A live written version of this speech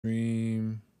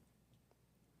Stream.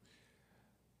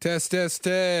 Test, test,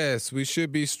 test. We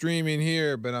should be streaming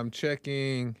here, but I'm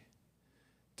checking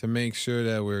to make sure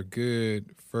that we're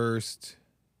good first.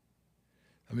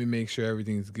 Let me make sure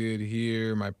everything's good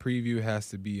here. My preview has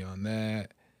to be on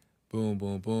that. Boom,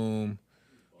 boom, boom.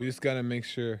 We just got to make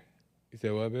sure. You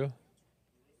said what, Bill?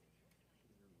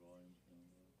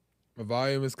 My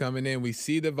volume is coming in. We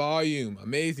see the volume.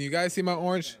 Amazing. You guys see my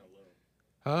orange?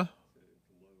 Huh?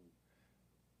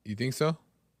 You think so?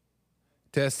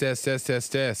 Test, test, test,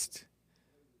 test, test.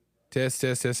 Test,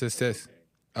 test, test, test, test.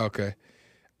 Okay.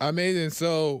 Amazing.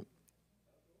 So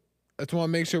I just want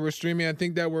to make sure we're streaming. I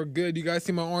think that we're good. You guys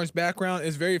see my orange background?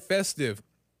 It's very festive.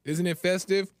 Isn't it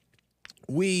festive?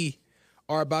 We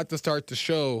are about to start the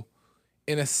show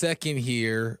in a second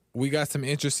here. We got some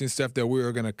interesting stuff that we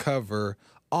are going to cover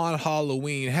on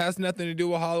Halloween. It has nothing to do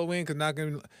with Halloween because not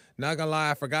gonna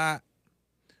lie, I forgot.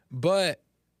 But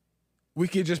we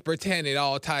could just pretend it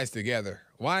all ties together.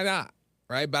 Why not?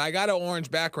 Right? But I got an orange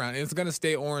background, and it's going to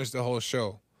stay orange the whole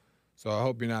show. So I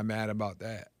hope you're not mad about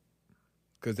that.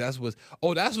 Because that's what's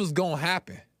going to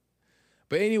happen.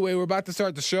 But anyway, we're about to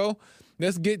start the show.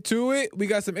 Let's get to it. We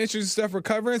got some interesting stuff we're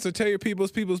covering. So tell your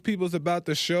peoples about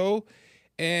the show.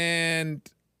 And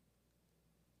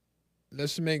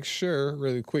let's make sure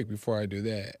really quick before I do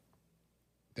that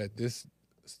this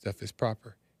stuff is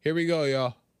proper. Here we go,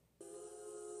 y'all.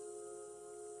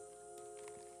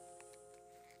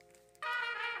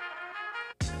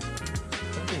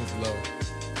 Something's low.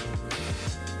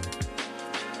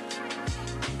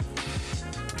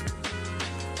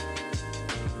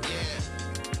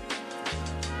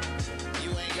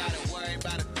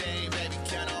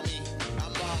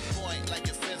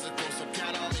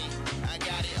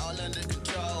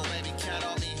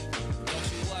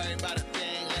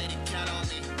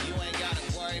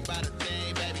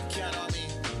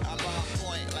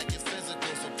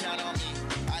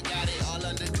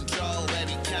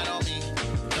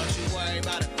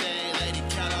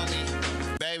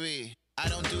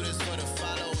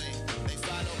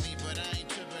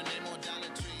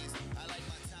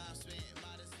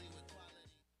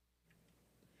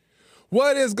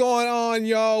 What is going on,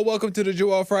 y'all? Welcome to the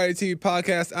Joel Friday TV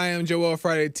podcast. I am Joel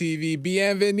Friday TV.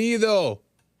 Bienvenido.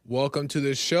 Welcome to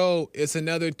the show. It's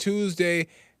another Tuesday.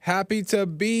 Happy to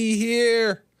be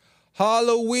here.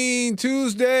 Halloween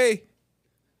Tuesday.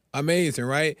 Amazing,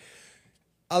 right?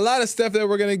 A lot of stuff that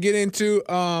we're going to get into.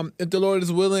 If the Lord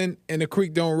is willing and the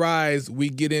creek don't rise, we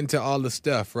get into all the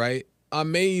stuff, right?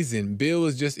 Amazing. Bill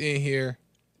was just in here,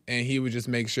 and he would just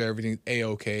make sure everything's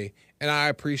A-okay, and I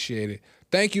appreciate it.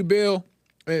 Thank you, Bill.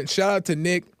 And shout out to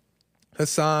Nick,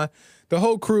 Hassan, the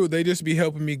whole crew. They just be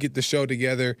helping me get the show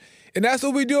together. And that's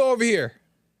what we do over here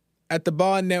at the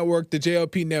Bond Network, the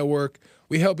JLP Network.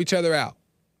 We help each other out.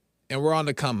 And we're on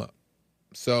the come up.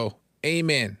 So,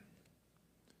 amen.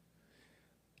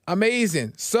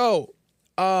 Amazing. So,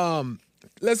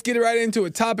 let's get right into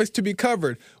it. Topics to be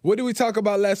covered. What did we talk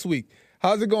about last week?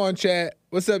 How's it going, chat?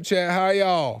 What's up, chat? How are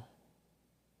y'all?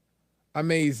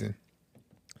 Amazing.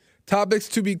 Topics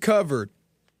to be covered.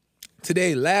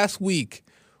 Today, last week,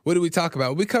 what did we talk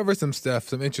about? We covered some stuff,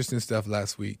 some interesting stuff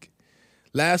last week.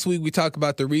 Last week, we talked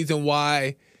about the reason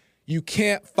why you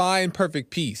can't find perfect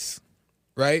peace,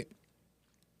 right?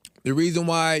 The reason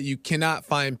why you cannot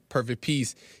find perfect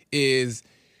peace is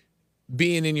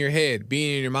being in your head,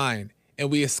 being in your mind.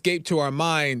 And we escape to our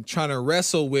mind trying to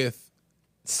wrestle with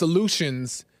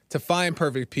solutions to find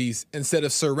perfect peace instead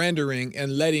of surrendering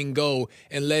and letting go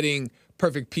and letting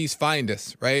perfect peace find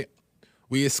us, right?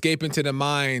 We escape into the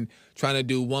mind trying to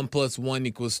do 1 +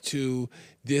 1 = 2.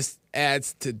 This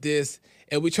adds to this.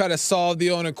 And we try to solve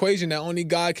the own equation that only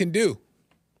God can do,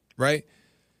 right?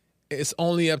 It's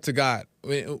only up to God.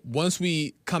 Once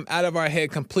we come out of our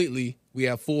head completely, we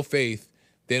have full faith,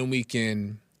 then we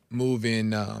can move in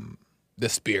the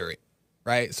spirit,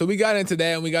 right? So we got into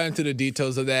that, and we got into the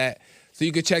details of that. So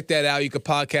you could check that out. You could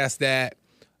podcast that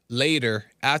later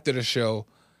after the show.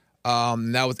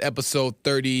 That was episode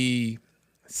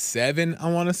 37,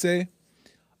 I want to say.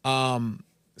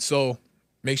 So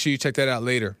make sure you check that out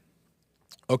later.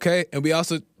 Okay? And we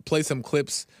also play some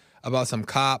clips about some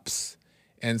cops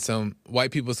and some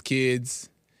white people's kids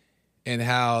and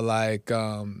how, like,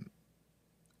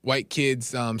 white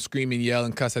kids scream and yell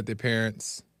and cuss at their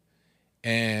parents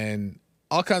and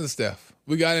all kinds of stuff.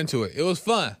 We got into it. It was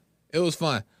fun.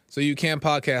 So you can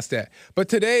podcast that. But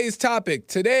today's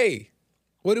topic,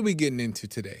 what are we getting into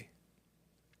today?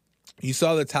 You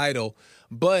saw the title,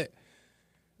 but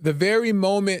the very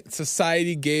moment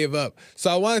society gave up.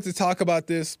 So I wanted to talk about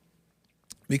this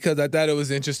because I thought it was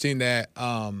interesting that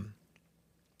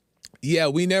yeah,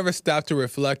 we never stop to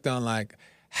reflect on like,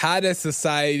 how does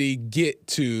society get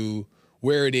to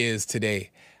where it is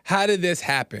today? How did this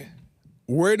happen?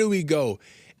 Where do we go?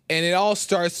 And it all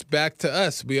starts back to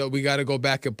us. We got to go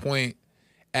back and point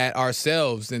at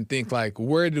ourselves and think like,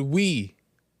 where did we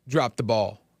drop the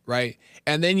ball, right?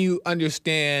 And then you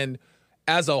understand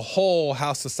as a whole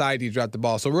how society dropped the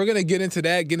ball. So we're gonna get into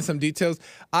that, get into some details.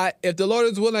 If the Lord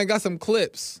is willing, I got some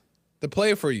clips to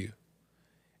play for you,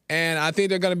 and I think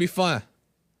they're gonna be fun.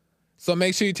 So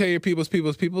make sure you tell your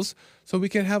peoples, so we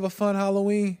can have a fun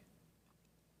Halloween.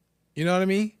 You know what I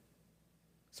mean?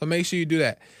 So make sure you do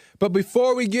that. But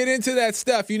before we get into that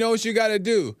stuff, you know what you got to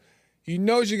do. You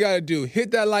know what you got to do. Hit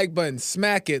that like button.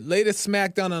 Smack it. Lay the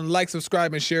smack down on the like,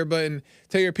 subscribe, and share button.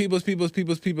 Tell your peoples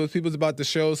about the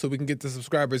show so we can get the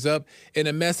subscribers up and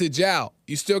a message out.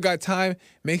 You still got time.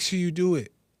 Make sure you do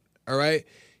it. All right?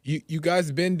 You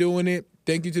guys been doing it.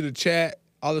 Thank you to the chat,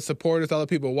 all the supporters, all the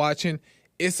people watching.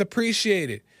 It's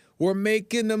appreciated. We're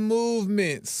making the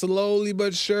movement slowly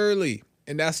but surely.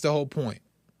 And that's the whole point.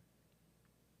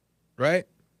 Right?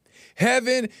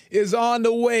 Heaven is on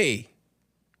the way.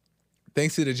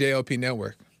 Thanks to the JLP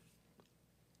network.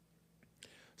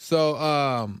 So,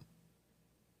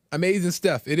 amazing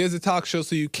stuff. It is a talk show,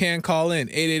 so you can call in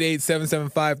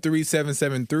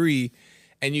 888-775-3773,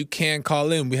 and you can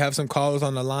call in. We have some callers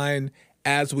on the line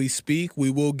as we speak. We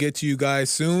will get to you guys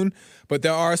soon, but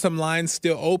there are some lines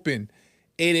still open.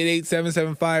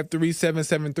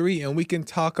 888-775-3773, and we can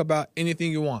talk about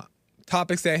anything you want.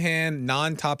 Topics at hand,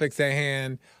 non-topics at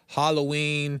hand,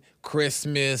 Halloween,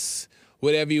 Christmas,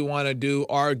 whatever you want to do,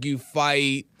 argue,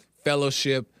 fight,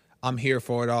 fellowship. I'm here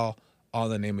for it all in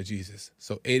the name of Jesus.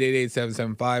 So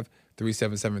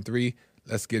 888-775-3773.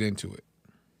 Let's get into it.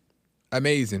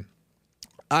 Amazing.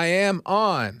 I am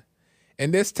on.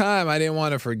 And this time I didn't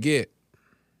want to forget.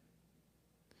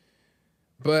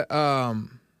 But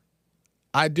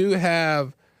I do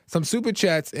have some super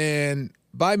chats and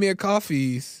buy me a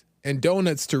coffees and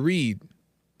donuts to read.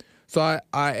 So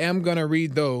I am going to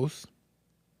read those.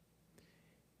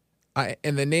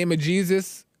 In the name of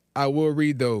Jesus, I will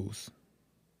read those.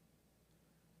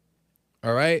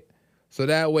 All right? So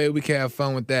that way we can have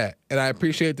fun with that. And I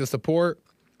appreciate the support.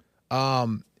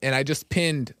 And I just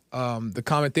pinned the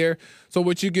comment there. So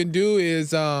what you can do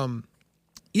is,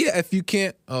 if you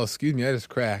can't, oh, excuse me, I just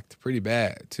cracked pretty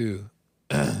bad too.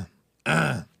 Gotta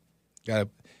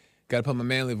put my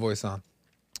manly voice on.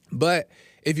 But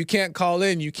if you can't call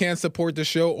in, you can support the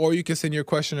show, or you can send your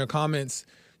question or comments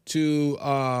to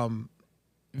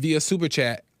via super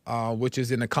chat, which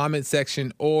is in the comment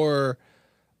section, or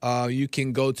you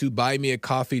can go to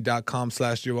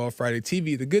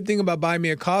buymeacoffee.com/JoelFridayTV. The good thing about Buy Me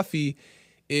a Coffee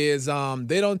is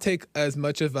they don't take as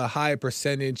much of a high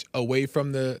percentage away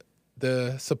from the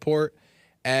support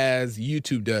as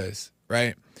YouTube does,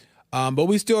 right? But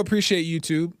we still appreciate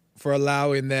YouTube for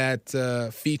allowing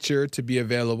that feature to be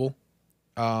available.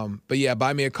 But yeah,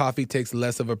 Buy Me a Coffee takes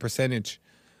less of a percentage.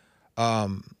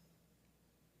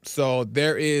 So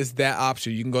there is that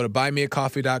option. You can go to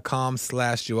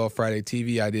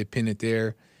buymeacoffee.com/JoelFridayTV. I did pin it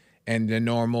there. And the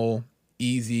normal,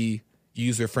 easy,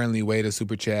 user-friendly way to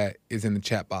super chat is in the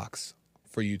chat box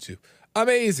for YouTube.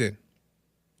 Amazing.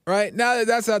 Right? Now that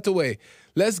that's out the way,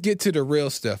 let's get to the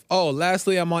real stuff. Oh,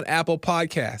 lastly, I'm on Apple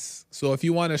Podcasts. So if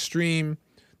you want to stream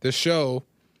the show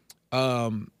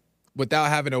without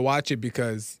having to watch it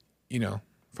because,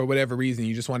 for whatever reason,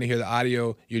 you just want to hear the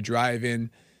audio, you're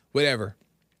driving, whatever.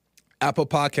 Apple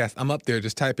Podcast, I'm up there.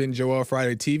 Just type in Joel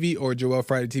Friday TV or Joel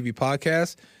Friday TV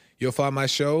Podcast. You'll find my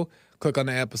show. Click on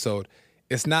the episode.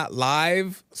 It's not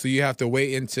live, so you have to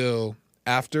wait until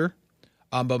after.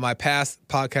 But my past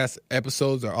podcast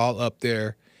episodes are all up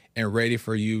there and ready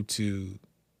for you to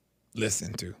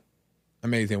listen to.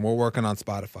 Amazing. We're working on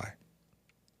Spotify.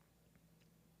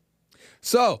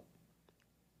 So,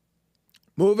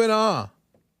 moving on.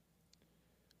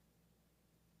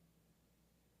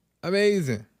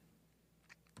 Amazing.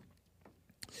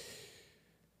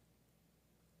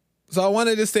 So I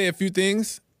wanted to say a few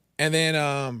things, and then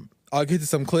I'll get to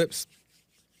some clips.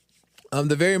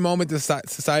 The very moment the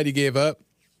society gave up,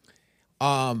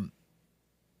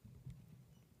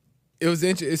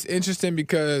 it's interesting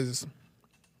because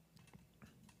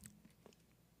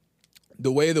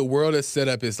the way the world is set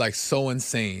up is like so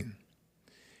insane.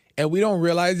 And we don't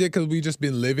realize it because we've just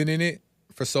been living in it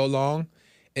for so long.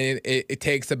 And it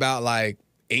takes about like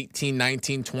 18,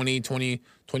 19, 20,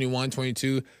 21,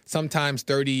 22, sometimes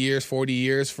 30 years, 40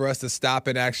 years for us to stop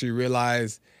and actually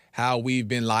realize how we've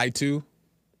been lied to.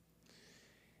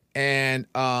 And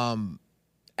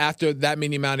after that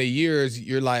many amount of years,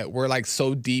 we're like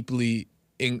so deeply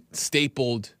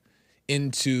stapled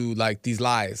into like these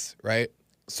lies, right?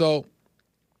 So,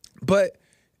 but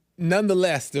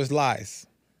nonetheless, there's lies.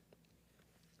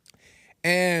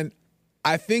 And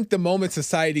I think the moment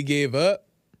society gave up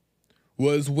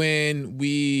was when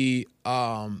we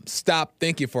stopped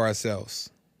thinking for ourselves,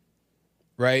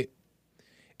 right?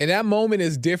 And that moment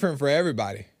is different for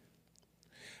everybody.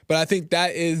 But I think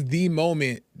that is the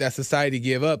moment that society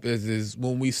gave up is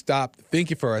when we stopped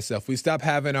thinking for ourselves. We stopped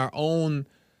having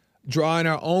drawing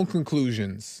our own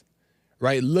conclusions,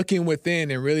 right? Looking within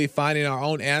and really finding our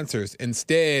own answers.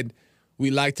 Instead,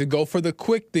 we like to go for the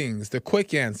quick things, the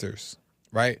quick answers,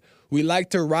 right? We like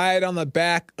to ride on the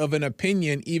back of an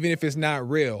opinion, even if it's not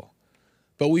real.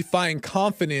 But we find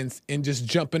confidence in just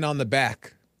jumping on the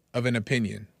back of an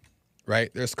opinion, right?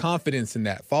 There's confidence in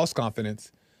that, false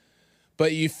confidence.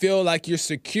 But you feel like you're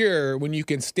secure when you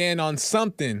can stand on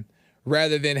something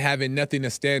rather than having nothing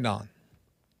to stand on.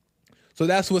 So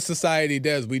that's what society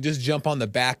does. We just jump on the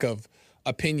back of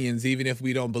opinions, even if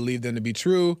we don't believe them to be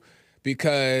true,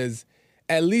 because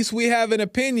at least we have an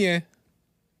opinion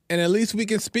and at least we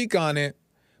can speak on it,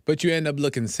 but you end up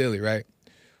looking silly, right?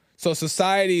 So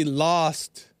society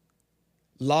lost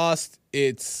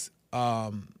its,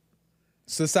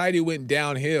 society went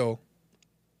downhill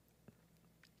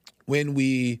when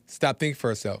we stopped thinking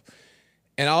for ourselves.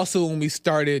 And also when we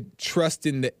started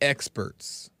trusting the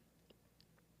experts,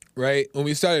 right? When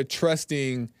we started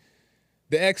trusting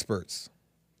the experts,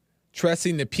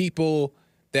 trusting the people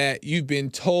that you've been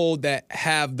told that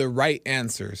have the right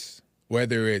answers,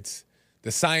 whether it's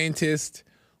the scientist,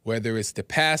 whether it's the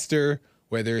pastor,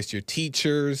 whether it's your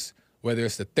teachers, whether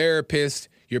it's the therapist,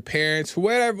 your parents,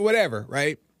 whatever,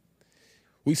 right?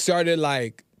 We started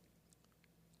like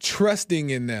trusting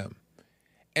in them.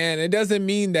 And it doesn't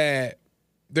mean that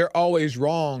they're always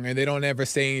wrong and they don't ever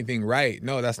say anything right.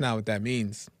 No, that's not what that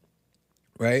means,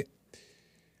 right?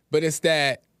 But it's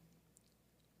that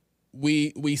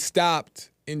we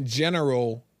stopped in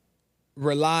general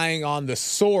relying on the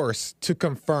source to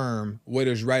confirm what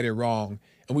is right or wrong.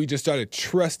 And we just started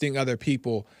trusting other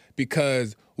people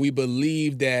because we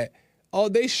believed that, oh,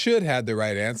 they should have the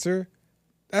right answer.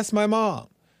 That's my mom.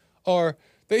 Or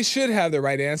they should have the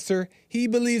right answer. He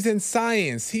believes in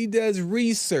science. He does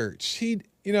research. You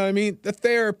know what I mean? The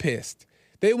therapist.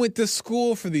 They went to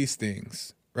school for these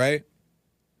things, right?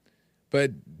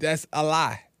 But that's a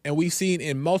lie. And we've seen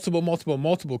in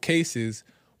multiple cases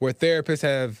where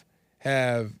therapists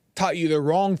have taught you the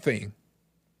wrong thing.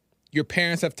 Your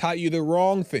parents have taught you the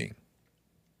wrong thing.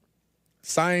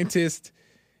 Scientists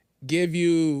give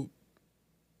you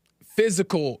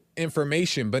physical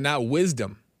information, but not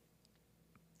wisdom.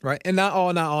 Right? And not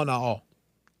all.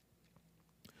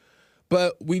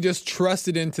 But we just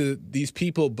trusted into these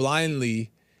people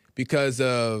blindly because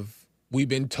of we've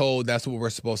been told that's what we're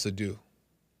supposed to do.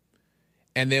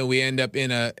 And then we end up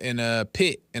in a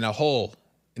pit, in a hole,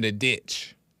 in a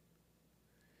ditch.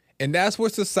 And that's where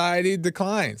society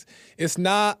declines. It's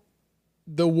not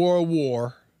the World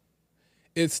War.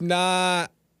 It's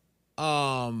not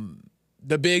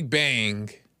the Big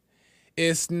Bang.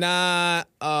 It's not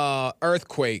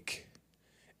earthquake.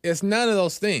 It's none of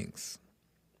those things.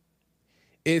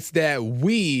 It's that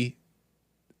we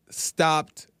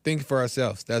stopped thinking for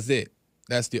ourselves. That's it.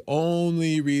 That's the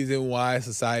only reason why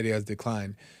society has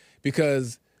declined.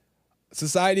 Because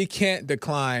society can't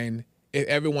decline if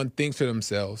everyone thinks for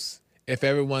themselves, if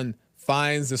everyone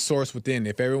finds the source within,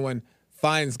 if everyone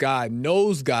finds God,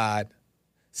 knows God,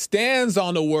 stands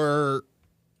on the word,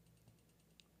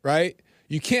 right?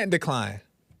 You can't decline,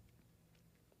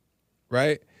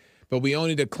 right? But we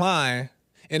only decline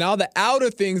in all the outer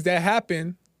things that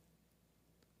happen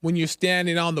when you're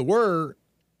standing on the word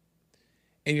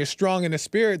and you're strong in the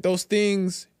spirit. Those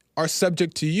things are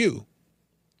subject to you,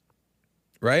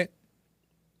 right?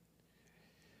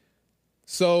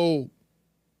 So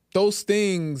those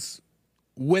things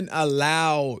wouldn't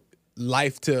allow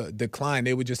life to decline.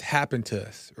 They would just happen to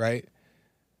us, right?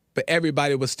 But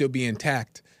everybody would still be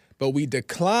intact. But we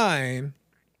decline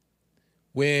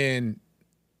when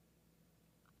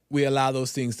we allow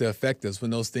those things to affect us, when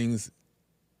those things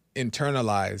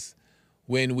internalize,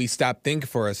 when we stop thinking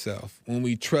for ourselves, when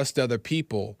we trust other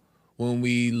people, when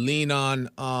we lean on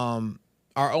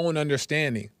our own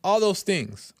understanding. All those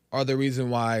things are the reason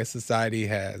why society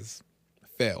has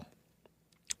failed.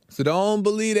 So don't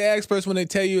believe the experts when they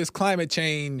tell you it's climate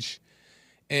change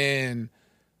and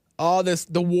all this,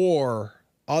 the war,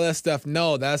 all that stuff.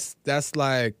 No, that's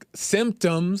like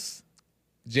symptoms.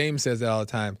 James says that all the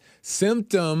time.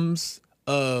 Symptoms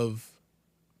of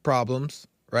problems,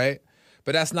 right?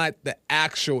 But that's not the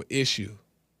actual issue,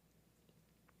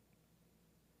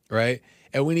 right?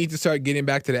 And we need to start getting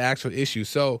back to the actual issue.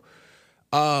 So,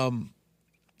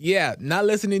 yeah, not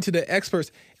listening to the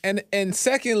experts. And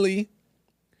secondly,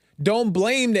 don't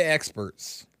blame the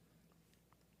experts,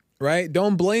 right?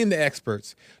 Don't blame the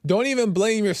experts. Don't even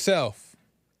blame yourself.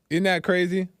 Isn't that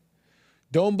crazy?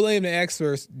 Don't blame the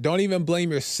experts. Don't even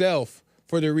blame yourself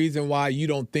for the reason why you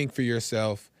don't think for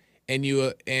yourself and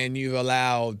you've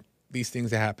allowed these things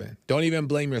to happen. Don't even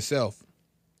blame yourself.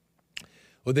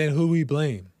 Well, then who we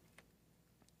blame?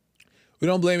 We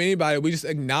don't blame anybody. We just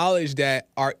acknowledge that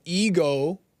our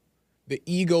ego, the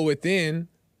ego within,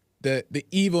 the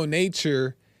evil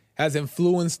nature has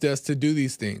influenced us to do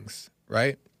these things,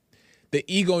 right? The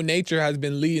ego nature has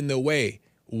been leading the way.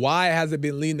 Why has it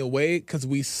been leading the way? Because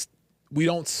we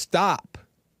don't stop.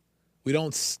 We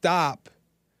don't stop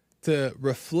to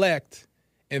reflect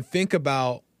and think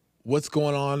about what's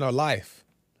going on in our life.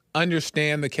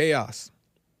 Understand the chaos.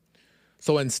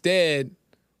 So instead,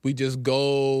 we just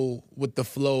go with the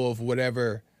flow of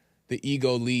whatever the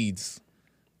ego leads.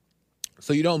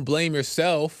 So you don't blame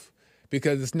yourself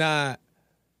because it's not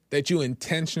that you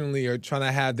intentionally are trying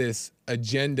to have this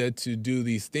agenda to do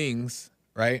these things,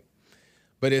 right?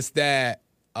 But it's that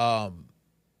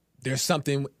there's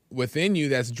something within you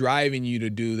that's driving you to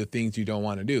do the things you don't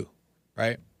want to do,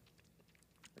 right?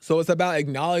 So it's about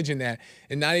acknowledging that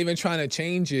and not even trying to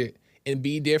change it and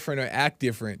be different or act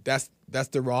different. That's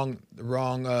the wrong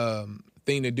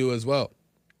thing to do as well.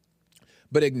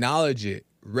 But acknowledge it,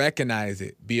 recognize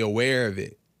it, be aware of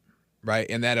it, right?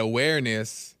 And that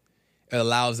awareness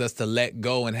allows us to let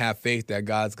go and have faith that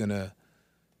God's gonna,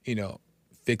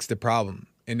 fix the problem.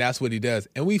 And that's what he does.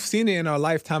 And we've seen it in our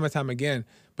life time and time again,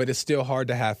 but it's still hard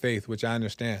to have faith, which I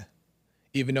understand.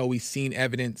 Even though we've seen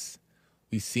evidence,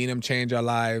 we've seen him change our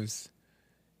lives,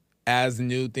 as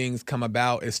new things come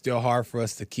about, it's still hard for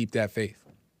us to keep that faith.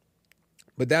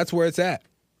 But that's where it's at.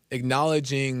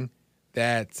 Acknowledging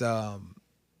that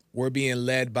we're being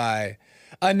led by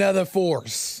another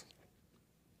force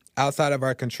outside of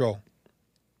our control.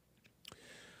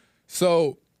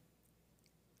 So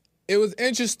it was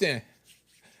interesting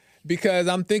because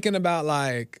I'm thinking about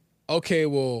okay,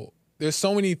 well, there's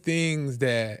so many things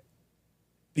that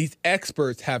these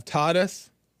experts have taught us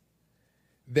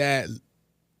that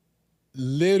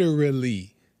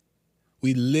literally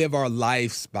we live our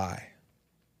lives by,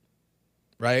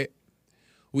 right?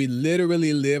 We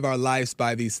literally live our lives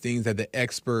by these things that the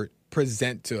expert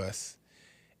present to us.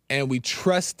 And we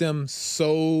trust them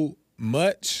so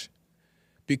much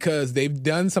because they've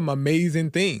done some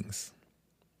amazing things.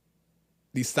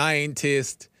 These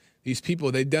scientists, these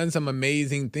people, they've done some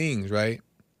amazing things, right?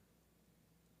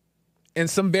 And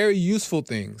some very useful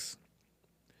things.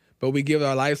 But we give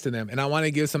our lives to them. And I want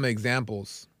to give some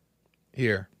examples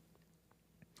here.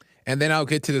 And then I'll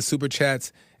get to the super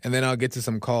chats, and then I'll get to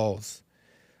some calls.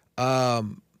 Now,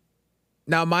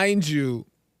 mind you,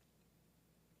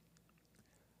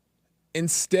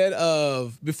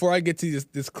 before I get to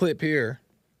this clip here,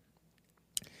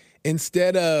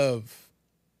 instead of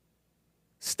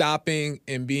stopping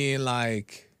and being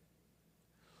like,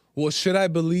 well, should I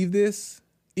believe this?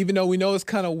 Even though we know it's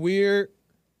kind of weird,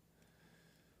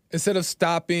 instead of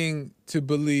stopping to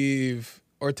believe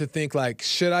or to think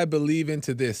should I believe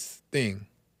into this thing?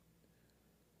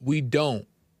 We don't,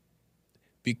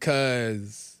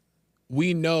 because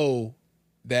we know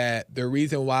that the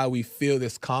reason why we feel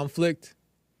this conflict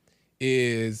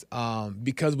is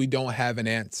because we don't have an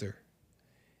answer.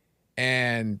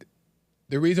 And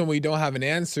the reason we don't have an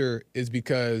answer is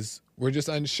because we're just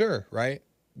unsure, right?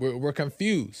 We're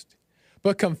confused.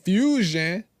 But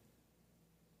confusion,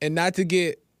 and not to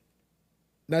get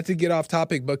off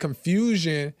topic, but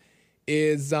confusion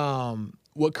is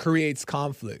what creates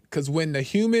conflict. Because when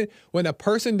a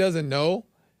person doesn't know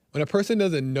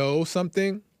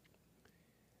something,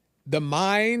 the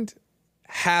mind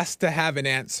has to have an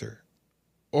answer,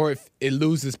 or if it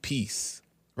loses peace,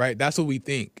 right? That's what we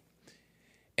think.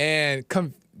 And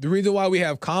the reason why we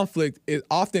have conflict is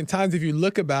oftentimes, if you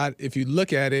look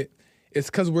at it, it's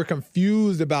because we're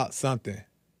confused about something,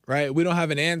 right? We don't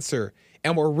have an answer,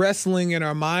 and we're wrestling in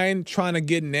our mind trying to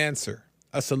get an answer,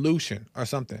 a solution or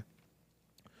something.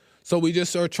 So we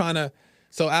just are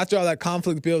so after all that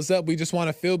conflict builds up, we just want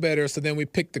to feel better. So then we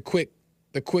pick the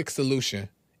quick solution,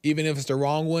 even if it's the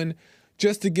wrong one,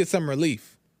 just to get some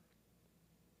relief.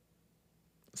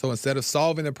 So instead of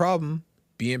solving the problem,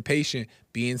 being patient,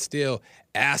 being still,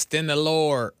 asking the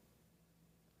Lord,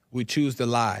 we choose to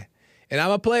lie. And I'm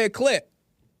going to play a clip.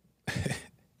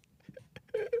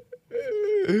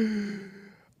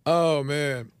 Oh,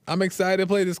 man. I'm excited to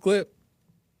play this clip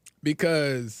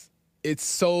because it's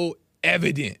so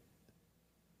evident.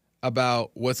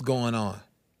 about what's going on.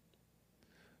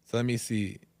 So let me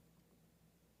see.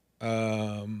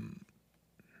 All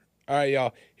right,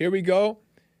 y'all. Here we go.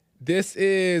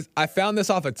 I found this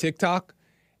off of TikTok,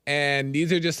 and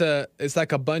these are just it's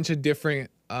like a bunch of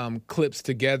different clips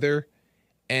together,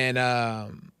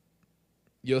 and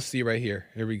you'll see right here.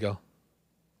 Here we go.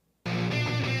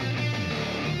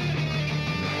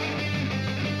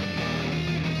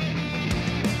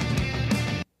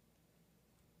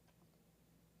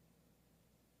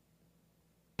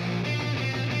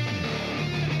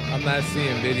 I'm not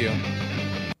seeing video.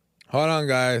 Hold on,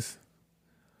 guys.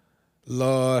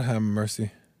 Lord have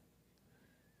mercy.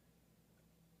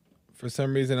 For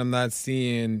some reason, I'm not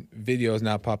seeing videos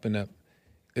not popping up.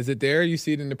 Is it there? You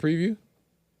see it in the preview?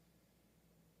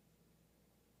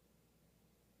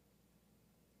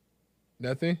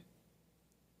 Nothing?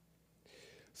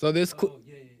 So this... yeah.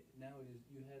 Now it is.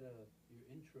 You had your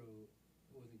intro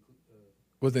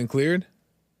wasn't cleared?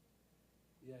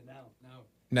 Yeah, now.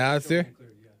 Now it's there?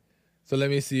 Cleared, yeah. So let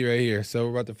me see right here. So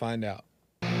we're about to find out.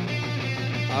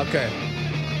 Okay.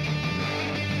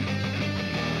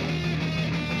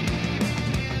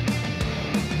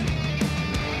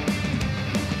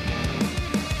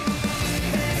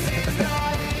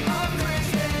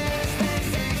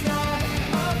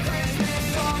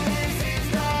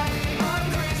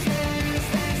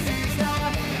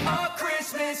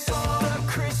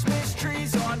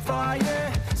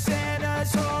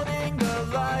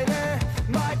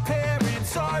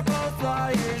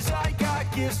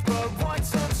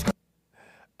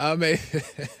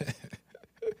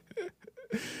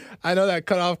 I know that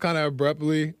cut off kind of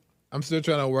abruptly. I'm still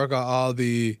trying to work on all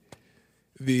the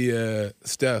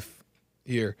stuff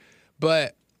here.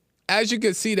 But as you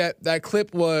can see, that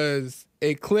clip was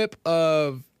a clip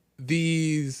of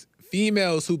these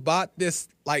females who bought this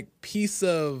like piece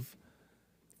of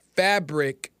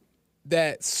fabric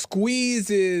that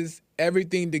squeezes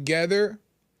everything together.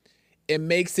 It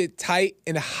makes it tight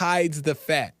and hides the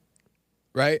fat,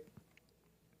 right?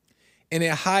 And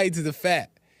it hides the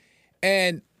fat.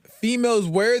 And females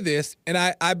wear this, and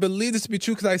I believe this to be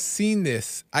true because I've seen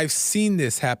this. I've seen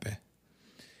this happen.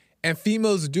 And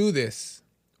females do this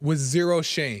with zero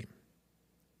shame.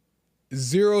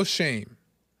 Zero shame.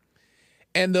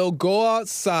 And they'll go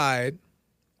outside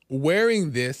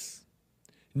wearing this,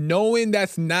 knowing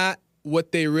that's not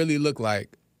what they really look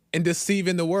like, and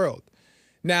deceiving the world.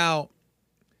 Now,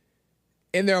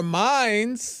 in their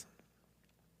minds,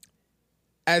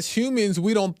 as humans,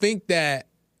 we don't think that,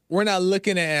 we're not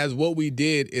looking at it as what we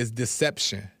did is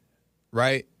deception,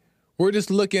 right? We're just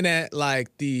looking at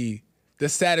like the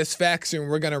satisfaction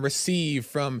we're going to receive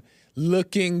from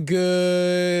looking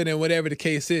good and whatever the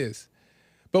case is.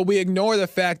 But we ignore the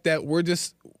fact that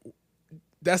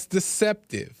that's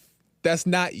deceptive. That's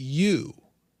not you.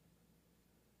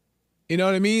 You know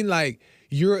what I mean? Like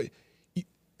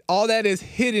all that is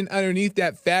hidden underneath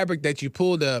that fabric that you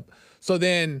pulled up. So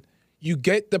then you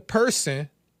get the person,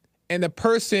 and the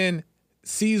person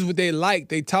sees what they like,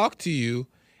 they talk to you,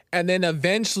 and then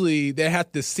eventually they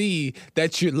have to see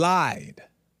that you lied.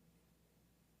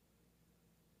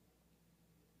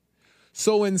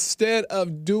 So instead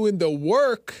of doing the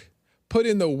work,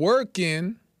 putting the work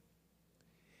in,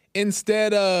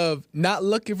 instead of not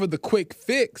looking for the quick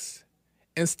fix,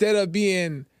 instead of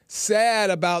being sad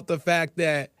about the fact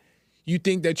that you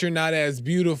think that you're not as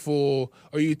beautiful,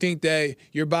 or you think that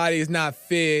your body is not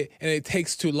fit and it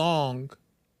takes too long,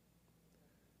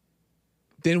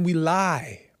 then we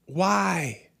lie.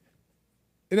 Why?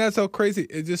 And that's so crazy.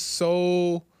 It's just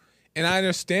so, and I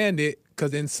understand it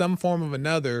because in some form or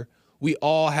another, we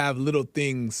all have little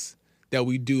things that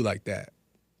we do like that,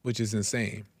 which is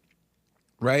insane,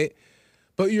 right?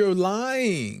 But you're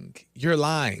lying. You're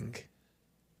lying.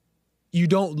 You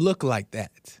don't look like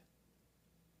that.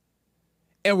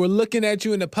 And we're looking at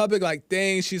you in the public like,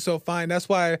 dang, she's so fine. That's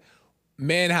why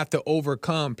men have to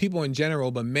overcome, people in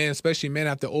general, but men, especially men,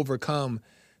 have to overcome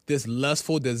this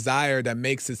lustful desire that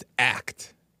makes us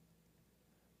act,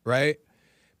 right?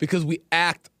 Because we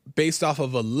act based off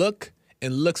of a look,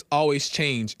 and looks always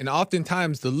change. And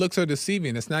oftentimes the looks are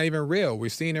deceiving. It's not even real. We're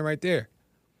seeing it right there.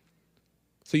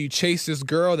 So you chase this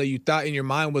girl that you thought in your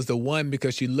mind was the one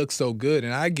because she looked so good.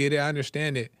 And I get it. I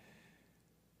understand it.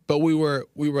 But we were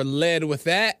led with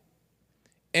that,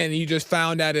 and you just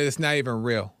found out that it's not even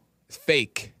real. It's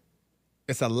fake.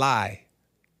 It's a lie.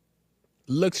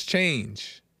 Looks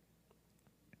change.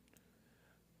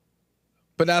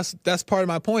 But that's part of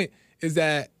my point, is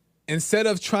that instead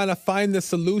of trying to find the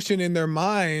solution in their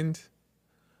mind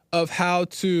of how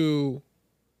to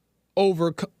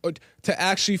to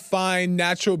actually find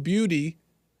natural beauty,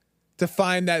 to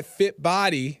find that fit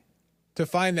body, to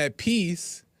find that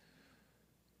peace.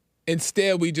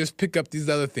 Instead, we just pick up these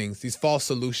other things, these false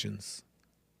solutions.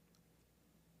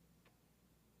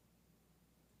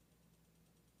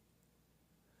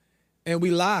 And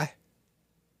we lie.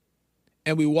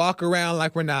 And we walk around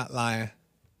like we're not lying.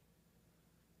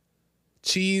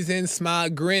 Cheesing, smile,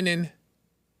 grinning.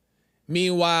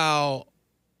 Meanwhile,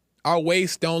 our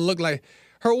waist don't look like,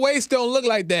 her waist don't look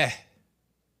like that.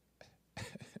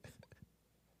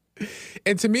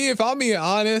 And to me, if I'm being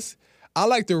honest, I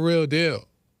like the real deal.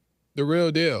 The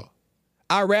real deal.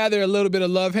 I'd rather a little bit of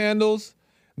love handles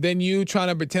than you trying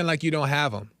to pretend like you don't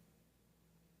have them.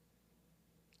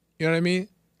 You know what I mean?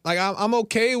 Like, I'm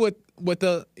okay with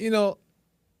the,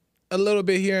 a little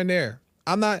bit here and there.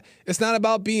 It's not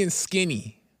about being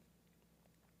skinny.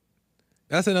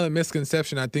 That's another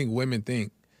misconception I think women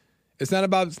think. It's not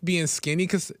about being skinny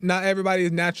because not everybody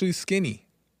is naturally skinny.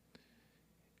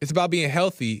 It's about being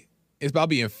healthy. It's about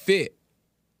being fit,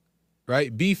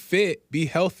 right? Be fit, be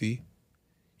healthy.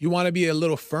 You want to be a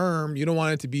little firm. You don't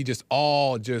want it to be just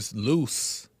all just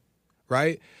loose,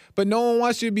 right? But no one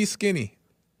wants you to be skinny.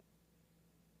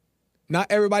 Not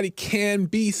everybody can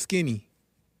be skinny.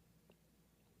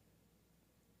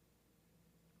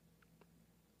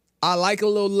 I like a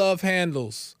little love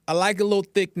handles. I like a little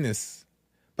thickness,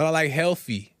 but I like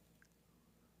healthy.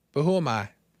 But who am I?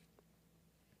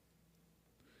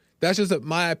 That's just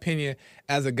my opinion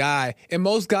as a guy. And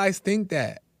most guys think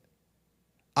that.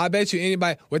 I bet you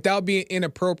anybody, without being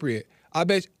inappropriate, I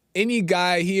bet any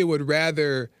guy here would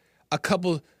rather a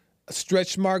couple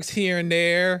stretch marks here and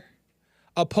there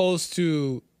opposed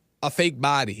to a fake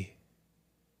body.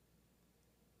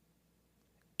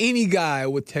 Any guy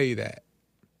would tell you that.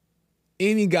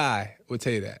 Any guy would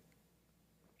tell you that.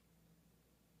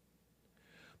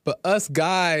 But us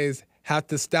guys have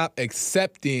to stop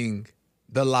accepting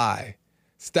the lie.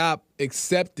 Stop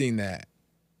accepting that.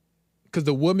 Because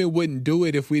the woman wouldn't do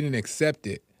it if we didn't accept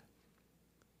it.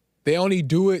 They only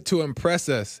do it to impress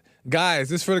us. Guys,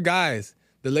 this is for the guys.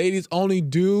 The ladies only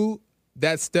do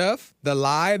that stuff, the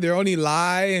lie. They only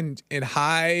lie and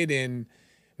hide and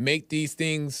make these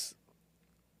things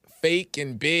fake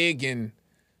and big and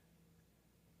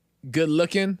good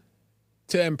looking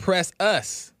to impress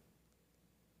us.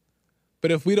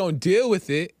 But if we don't deal with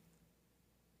it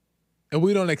and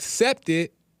we don't accept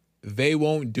it, they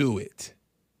won't do it.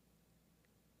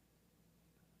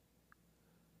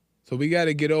 So we got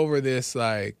to get over this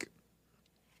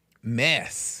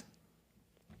mess.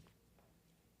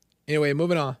 Anyway,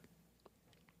 moving on.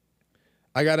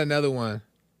 I got another one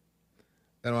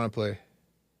that I want to play.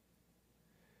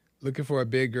 Looking for a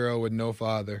big girl with no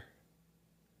father.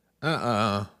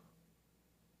 I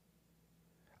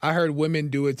heard women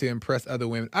do it to impress other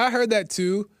women. I heard that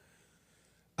too.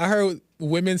 I heard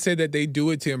women say that they do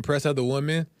it to impress other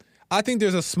women. I think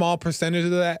there's a small percentage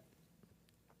of that.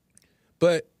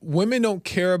 But women don't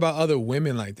care about other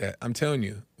women like that. I'm telling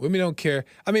you. Women don't care.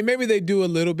 I mean, maybe they do a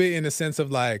little bit in the sense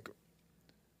of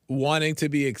wanting to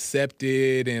be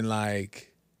accepted and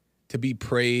to be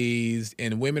praised.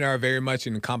 And women are very much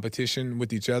in competition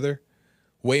with each other,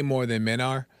 way more than men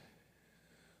are.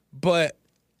 But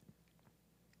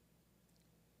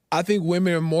I think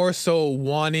women are more so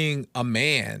wanting a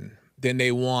man than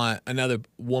they want another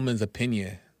woman's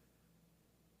opinion.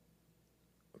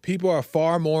 People are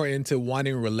far more into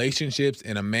wanting relationships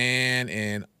and a man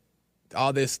and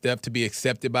all this stuff to be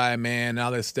accepted by a man and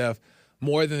all this stuff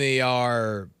more than they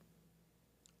are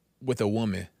with a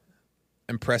woman,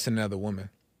 impressing another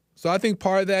woman. So I think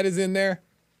part of that is in there.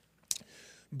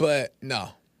 But no,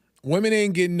 women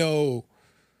ain't getting no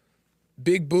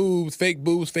big boobs, fake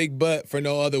butt for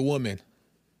no other woman.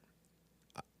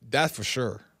 That's for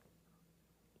sure.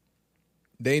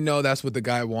 They know that's what the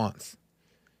guy wants.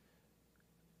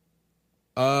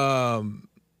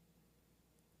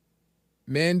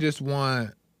 Men just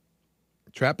want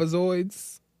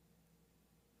trapezoids.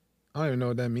 I don't even know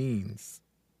what that means.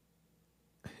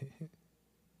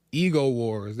 Ego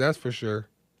wars, that's for sure.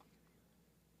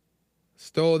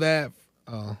 Stole that.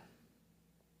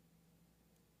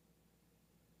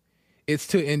 It's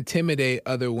to intimidate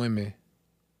other women.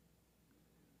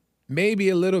 Maybe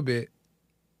a little bit.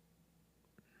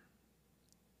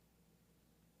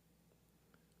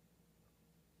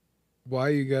 Why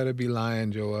you gotta be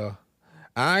lying, Joel?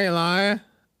 I ain't lying. At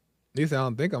least I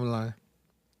don't think I'm lying.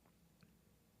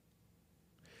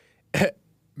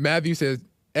 Matthew says,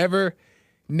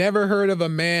 never heard of a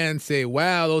man say,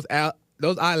 wow,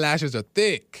 those eyelashes are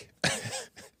thick.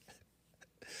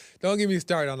 Don't get me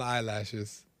started on the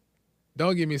eyelashes.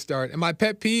 Don't get me started. And my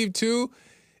pet peeve, too,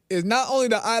 is not only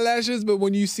the eyelashes, but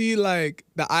when you see like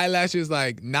the eyelashes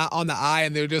like not on the eye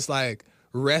and they're just like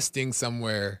resting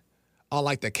somewhere on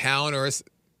like the counter.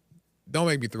 Don't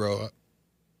make me throw up.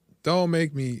 Don't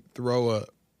make me throw up.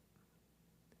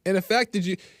 And the fact that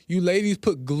you ladies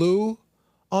put glue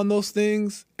on those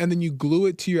things and then you glue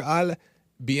it to your eyelash,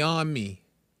 beyond me.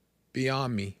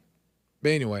 Beyond me. But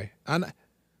anyway,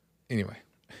 anyway.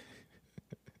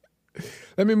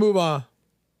 Let me move on.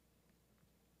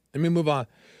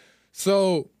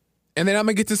 So, and then I'm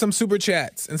going to get to some super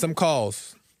chats and some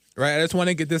calls, right? I just want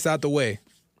to get this out the way.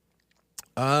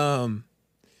 I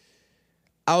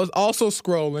was also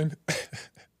scrolling.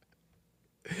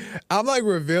 I'm like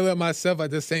revealing myself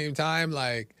at the same time,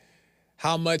 like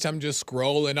how much I'm just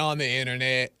scrolling on the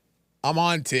internet. I'm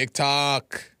on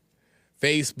TikTok,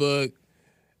 Facebook,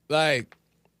 like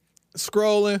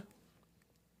scrolling.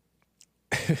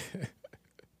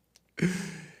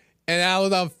 And I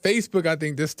was on Facebook, I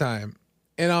think, this time.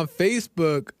 And on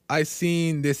Facebook, I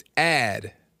seen this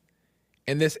ad.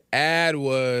 And this ad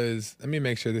was, let me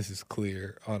make sure this is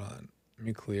clear. Hold on. Let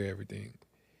me clear everything.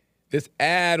 This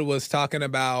ad was talking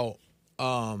about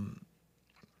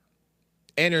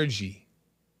energy,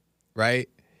 right?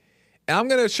 And I'm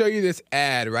going to show you this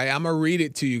ad, right? I'm going to read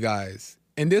it to you guys.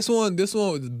 And this one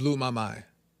blew my mind.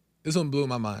 This one blew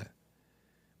my mind.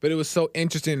 But it was so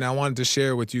interesting, and I wanted to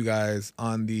share with you guys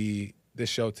on the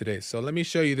show today. So let me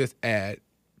show you this ad.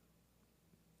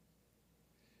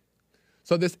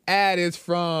 So this ad is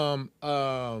from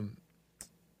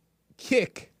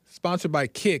Kick, sponsored by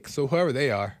Kick, so whoever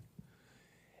they are.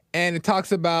 And it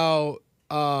talks about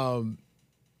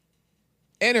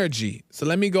energy. So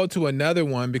let me go to another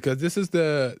one because this is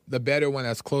the better one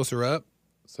that's closer up.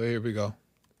 So here we go.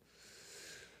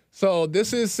 So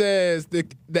says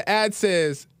the ad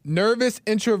says, nervous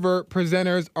introvert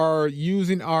presenters are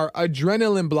using our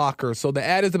adrenaline blockers. So the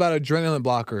ad is about adrenaline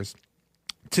blockers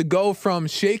to go from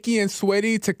shaky and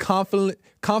sweaty to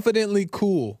confidently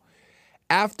cool.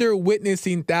 After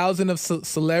witnessing thousands of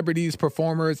celebrities,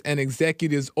 performers, and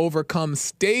executives overcome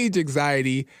stage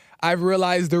anxiety, I've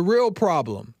realized the real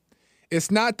problem.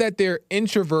 It's not that they're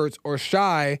introverts or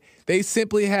shy. They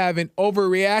simply have an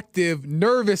overreactive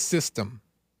nervous system.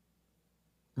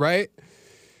 Right?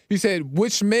 He said,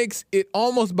 which makes it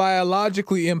almost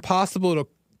biologically impossible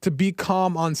to be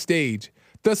calm on stage.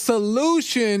 The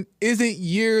solution isn't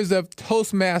years of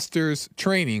Toastmasters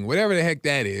training, whatever the heck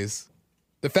that is.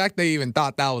 The fact they even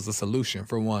thought that was a solution,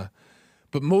 for one.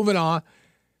 But moving on,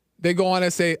 they go on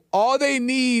and say, all they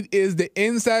need is the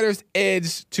insider's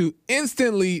edge to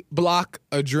instantly block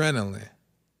adrenaline.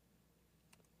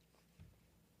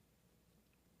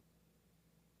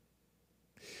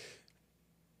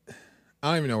 I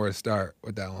don't even know where to start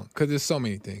with that one because there's so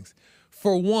many things.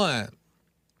 For one,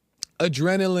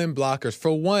 adrenaline blockers.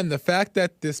 For one, the fact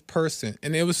that this person,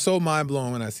 and it was so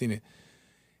mind-blowing when I seen it,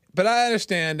 but I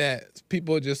understand that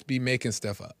people just be making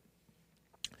stuff up.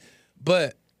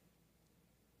 But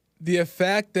the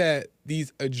fact that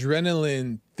these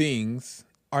adrenaline things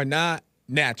are not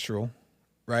natural,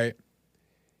 right?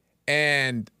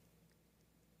 And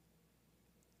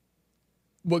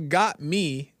what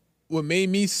made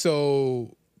me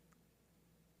so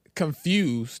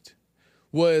confused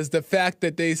was the fact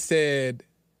that they said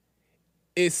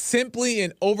it's simply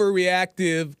an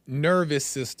overreactive nervous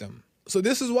system. So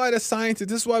this is why this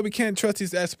is why we can't trust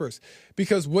these experts.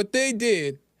 Because what they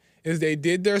did is they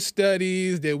did their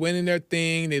studies, they went in their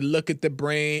thing, they look at the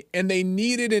brain, and they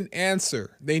needed an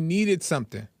answer. They needed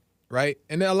something, right?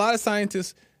 And a lot of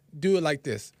scientists do it like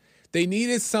this. They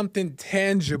needed something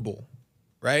tangible,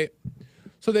 right?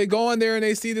 So they go in there and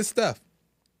they see this stuff.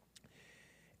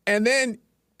 And then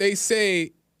they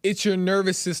say it's your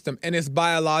nervous system and it's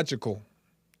biological.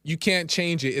 You can't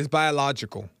change it. It's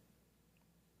biological.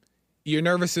 Your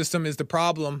nervous system is the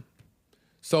problem.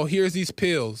 So here's these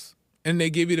pills. And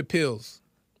they give you the pills.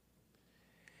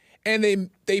 And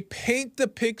they paint the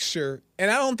picture. And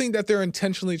I don't think that they're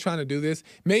intentionally trying to do this.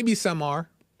 Maybe some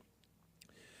are.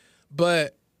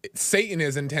 But Satan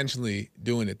is intentionally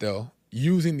doing it, though.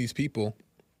 Using these people.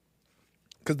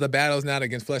 Because the battle is not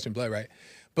against flesh and blood, right?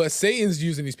 But Satan's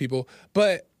using these people.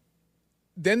 But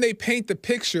then they paint the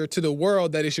picture to the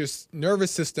world that is your nervous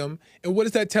system. And what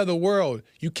does that tell the world?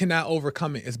 You cannot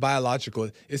overcome it. It's biological.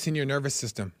 It's in your nervous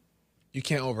system. You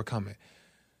can't overcome it.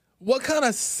 What kind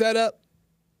of setup,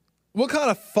 what kind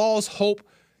of false hope?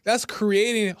 That's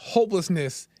creating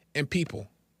hopelessness in people.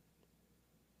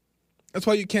 That's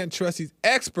why you can't trust these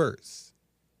experts.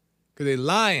 Because they're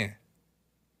lying.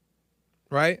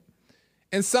 Right?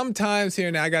 And sometimes here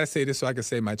and there, I got to say this so I can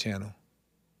save my channel.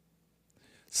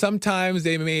 Sometimes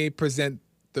they may present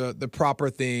the proper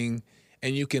thing,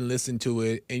 and you can listen to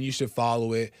it and you should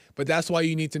follow it. But that's why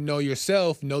you need to know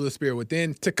yourself, know the spirit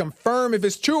within to confirm if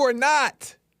it's true or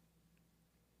not.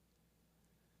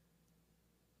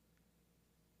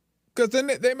 Because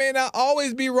then they may not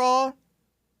always be wrong.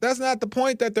 That's not the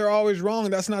point that they're always wrong.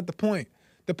 That's not the point.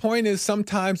 The point is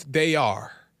sometimes they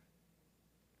are.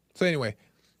 So anyway,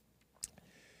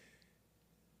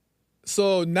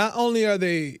 so not only are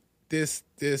they, this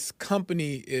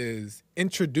company is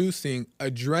introducing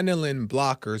adrenaline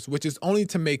blockers, which is only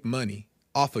to make money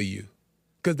off of you,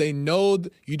 because they know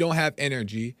you don't have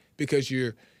energy because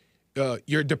you're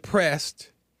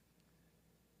depressed.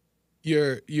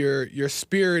 Your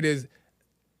spirit is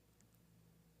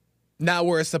not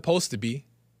where it's supposed to be.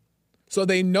 So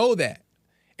they know that.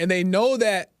 And they know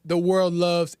that the world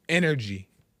loves energy.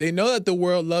 They know that the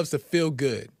world loves to feel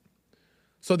good.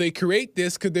 So they create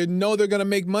this because they know they're going to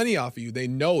make money off of you. They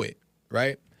know it,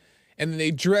 right? And then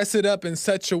they dress it up in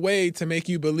such a way to make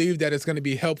you believe that it's going to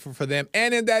be helpful for them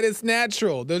and that it's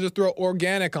natural. They'll just throw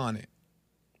organic on it.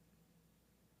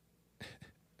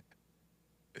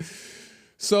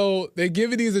 So they give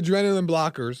you these adrenaline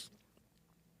blockers,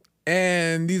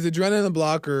 and these adrenaline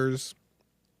blockers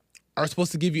are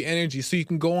supposed to give you energy so you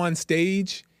can go on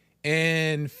stage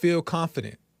and feel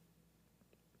confident.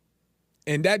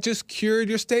 And that just cured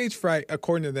your stage fright,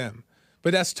 according to them.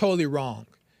 But that's totally wrong.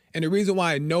 And the reason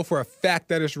why I know for a fact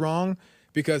that it's wrong,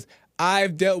 because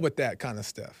I've dealt with that kind of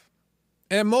stuff.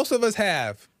 And most of us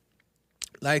have.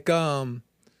 Like, what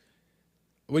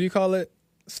do you call it?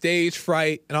 Stage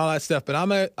fright and all that stuff. But I'm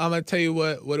gonna tell you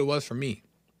what it was for me.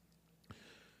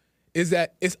 Is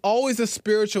that it's always a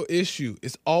spiritual issue.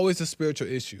 It's always a spiritual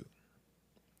issue.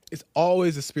 It's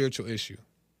always a spiritual issue,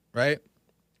 right?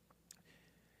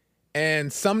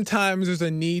 And sometimes there's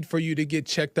a need for you to get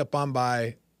checked up on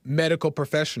by medical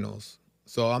professionals.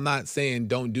 So I'm not saying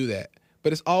don't do that,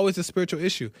 but it's always a spiritual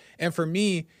issue. And for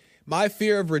me, my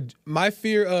fear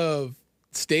of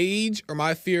stage or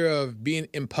my fear of being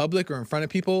in public or in front of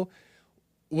people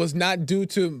was not due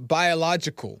to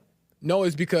biological. No,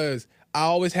 it's because I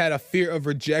always had a fear of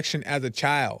rejection as a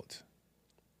child.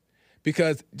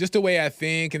 Because just the way I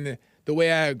think and the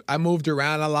way I moved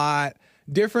around a lot,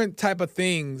 different type of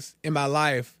things in my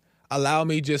life allow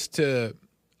me just to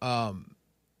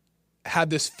have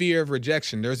this fear of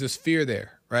rejection. There's this fear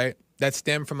there, right? That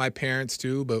stemmed from my parents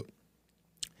too, but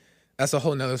that's a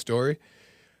whole nother story.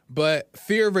 But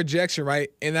fear of rejection, right?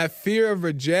 And that fear of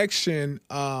rejection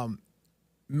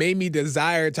made me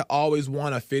desire to always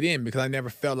want to fit in because I never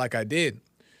felt like I did.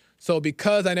 So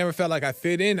because I never felt like I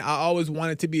fit in, I always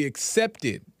wanted to be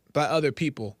accepted by other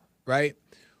people, right?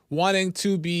 Wanting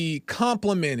to be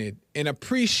complimented and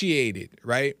appreciated,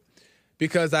 right?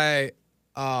 Because I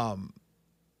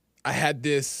had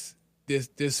this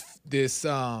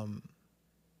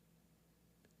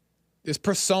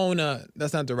persona,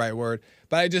 that's not the right word,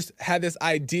 but I just had this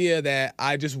idea that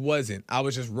I just wasn't. I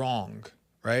was just wrong,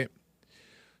 right?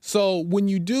 So when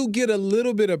you do get a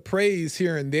little bit of praise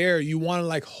here and there, you want to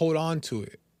like hold on to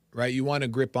it, right? You want to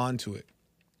grip onto it.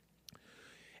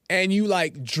 And you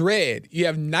like dread, you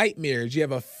have nightmares, you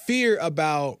have a fear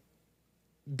about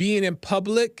being in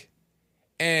public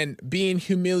and being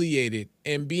humiliated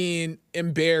and being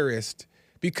embarrassed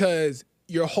because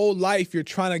your whole life you're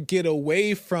trying to get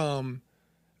away from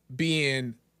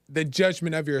being the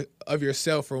judgment of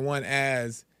yourself for one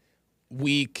as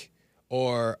weak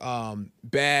or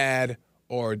bad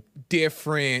or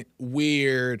different,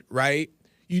 weird, right?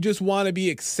 You just want to be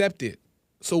accepted.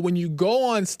 So when you go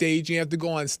on stage, you have to go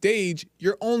on stage,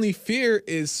 your only fear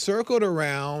is circled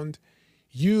around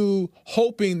you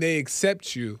hoping they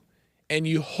accept you and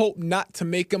you hope not to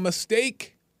make a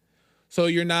mistake so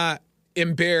you're not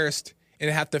embarrassed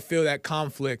and have to feel that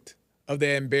conflict of the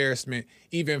embarrassment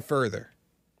even further.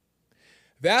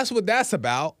 That's what that's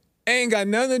about. Ain't got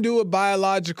nothing to do with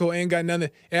biological, ain't got nothing.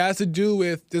 It has to do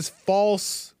with this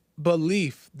false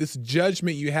belief, this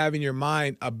judgment you have in your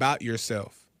mind about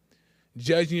yourself.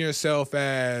 Judging yourself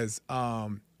as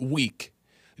weak,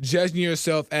 judging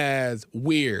yourself as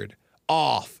weird,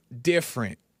 off,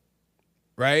 different,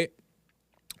 right?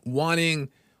 Wanting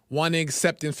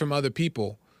acceptance from other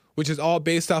people, which is all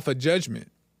based off of judgment,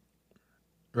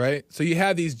 right? So you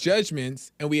have these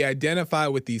judgments and we identify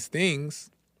with these things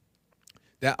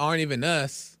that aren't even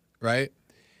us, right?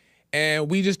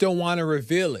 And we just don't want to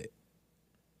reveal it.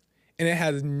 And it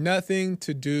has nothing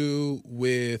to do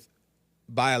with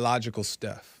biological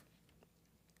stuff.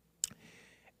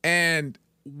 And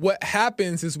what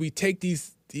happens is we take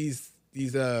these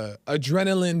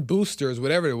adrenaline boosters,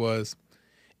 whatever it was,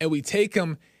 and we take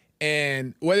them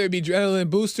And whether it be adrenaline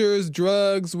boosters,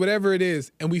 drugs, whatever it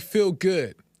is, and we feel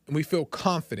good and we feel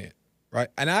confident, right?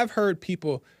 And I've heard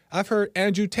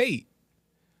Andrew Tate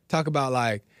talk about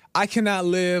like, I cannot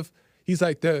live. He's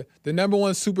like the number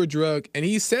one super drug, and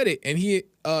he said it, and he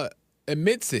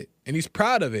admits it, and he's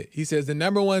proud of it. He says the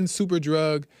number one super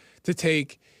drug to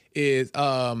take is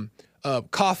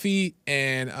coffee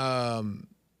and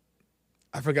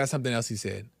I forgot something else he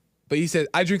said. But he said,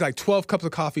 I drink like 12 cups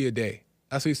of coffee a day.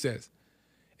 That's what he says.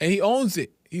 And he owns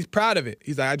it. He's proud of it.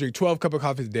 He's like, I drink 12 cups of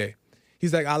coffee a day.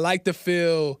 He's like, I like to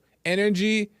feel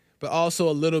energy, but also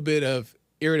a little bit of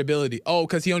irritability. Oh,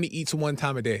 because he only eats one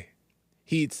time a day.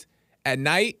 He eats at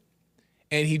night,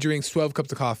 and he drinks 12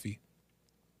 cups of coffee.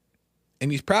 And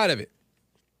he's proud of it.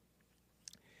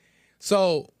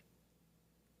 So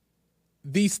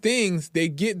these things, they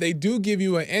do give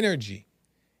you an energy,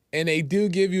 and they do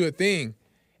give you a thing,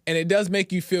 and it does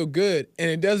make you feel good, and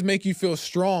it does make you feel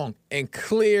strong and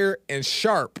clear and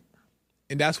sharp.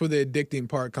 And that's where the addicting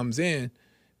part comes in,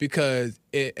 because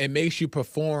it makes you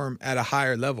perform at a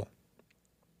higher level.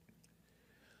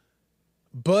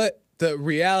 But the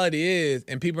reality is,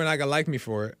 and people are not gonna like me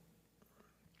for it,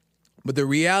 but the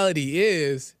reality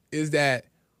is that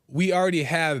we already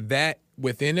have that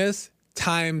within us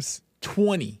times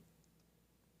 20,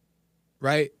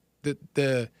 right?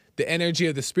 The energy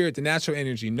of the spirit, the natural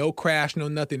energy, no crash, no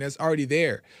nothing, that's already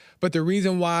there. But the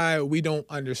reason why we don't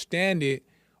understand it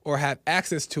or have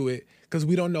access to it, because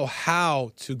we don't know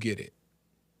how to get it,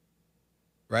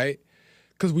 right?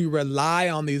 Because we rely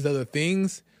on these other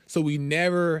things, so we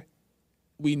never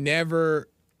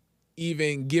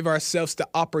even give ourselves the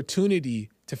opportunity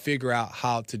to figure out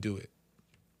how to do it,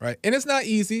 right? And it's not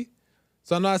easy.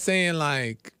 So I'm not saying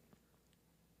like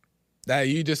that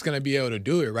you're just going to be able to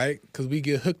do it, right? Because we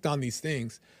get hooked on these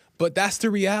things. But that's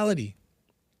the reality,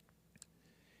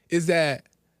 is that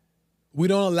we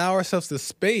don't allow ourselves the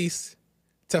space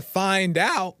to find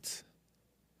out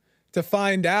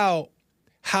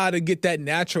how to get that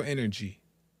natural energy.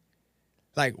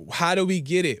 Like, how do we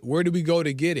get it? Where do we go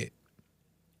to get it?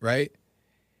 Right?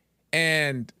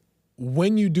 And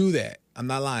when you do that, I'm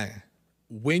not lying,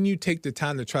 when you take the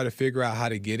time to try to figure out how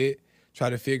to get it, try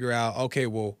to figure out, okay,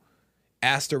 well,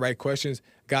 ask the right questions.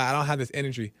 God, I don't have this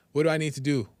energy. What do I need to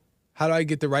do? How do I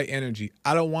get the right energy?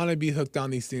 I don't want to be hooked on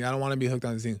these things. I don't want to be hooked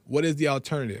on these things. What is the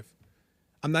alternative?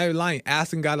 I'm not even lying.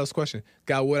 Asking God those questions.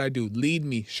 God, what do I do? Lead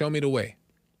me. Show me the way.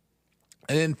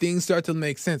 And then things start to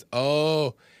make sense.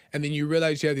 Oh, and then you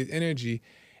realize you have this energy.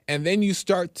 And then you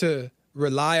start to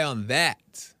rely on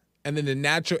that. And then the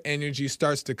natural energy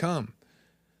starts to come.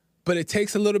 But it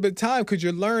takes a little bit of time because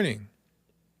you're learning.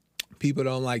 People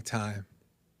don't like time.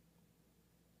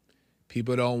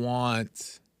 People don't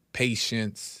want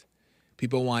patience.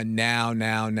 People want now.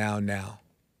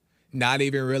 Not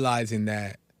even realizing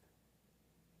that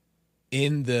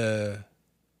in the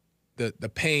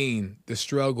pain, the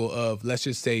struggle of, let's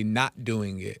just say, not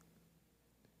doing it,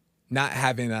 not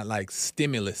having that like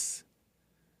stimulus,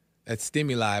 that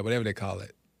stimuli, whatever they call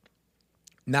it,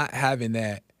 not having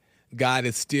that, God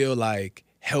is still like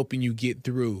helping you get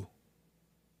through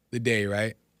the day,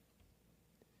 right?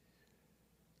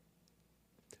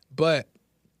 But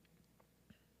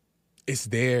it's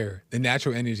there. The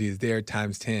natural energy is there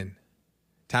times 10,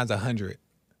 times 100.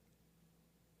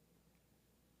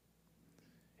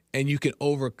 And you can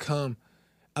overcome.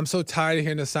 I'm so tired of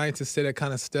hearing the scientists say that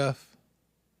kind of stuff,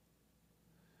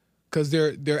 because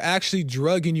they're actually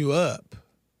drugging you up.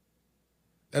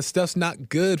 That stuff's not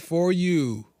good for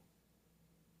you.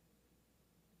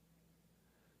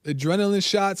 Adrenaline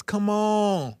shots, come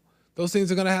on. Those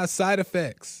things are going to have side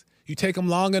effects. You take them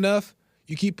long enough,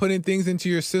 you keep putting things into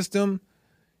your system,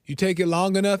 you take it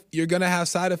long enough, you're going to have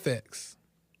side effects.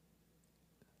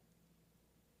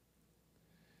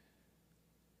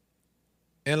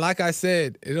 And like I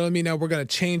said, it don't mean that we're going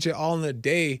to change it all in a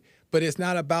day, but it's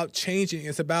not about changing.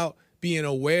 It's about being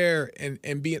aware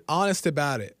and being honest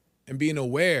about it and being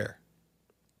aware.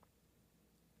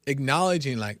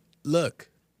 Acknowledging like, look,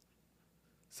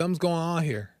 something's going on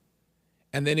here.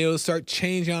 And then it'll start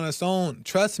changing on its own.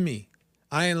 Trust me,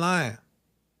 I ain't lying.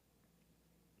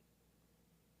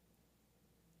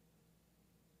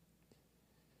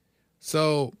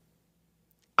 So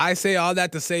I say all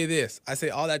that to say this.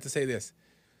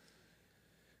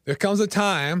 There comes a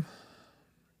time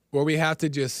where we have to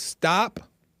just stop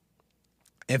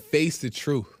and face the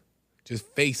truth. Just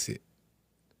face it.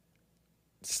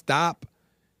 Stop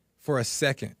for a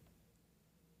second.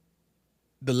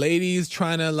 The ladies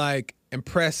trying to like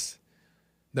impress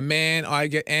the man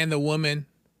and the woman,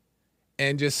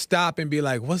 and just stop and be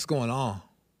like, what's going on?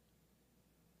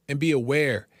 And be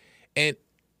aware. And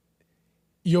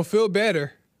you'll feel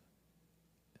better.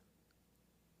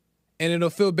 And it'll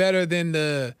feel better than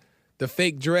the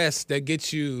fake dress that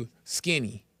gets you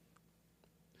skinny.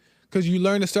 Because you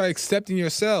learn to start accepting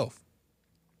yourself.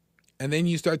 And then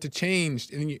you start to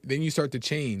change. And then you start to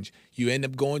change. You end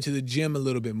up going to the gym a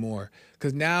little bit more.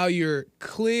 Because now you're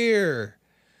clear.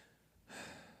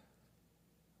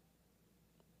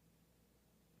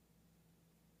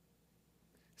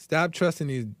 Stop trusting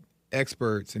these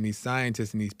experts and these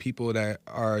scientists and these people that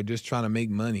are just trying to make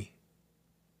money.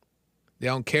 They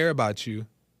don't care about you.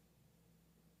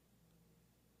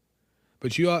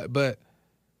 But you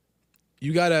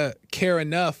gotta care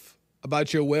enough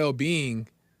about your well-being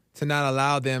to not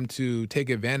allow them to take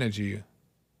advantage of you.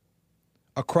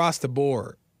 Across the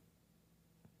board.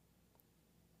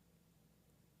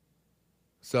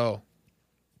 So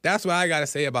that's what I gotta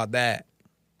say about that.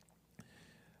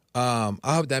 I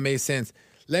hope that made sense.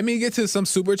 Let me get to some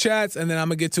super chats and then I'm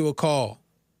gonna get to a call.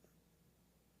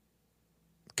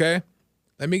 Okay?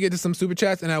 Let me get to some super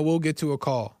chats and I will get to a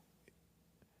call.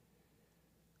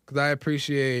 Because I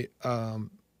appreciate the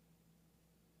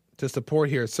support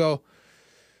here. So,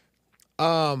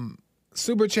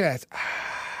 super chats.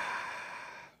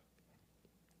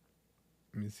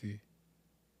 Let me see.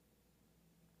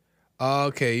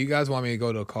 Okay, you guys want me to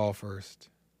go to a call first.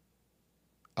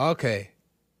 Okay.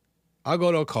 I'll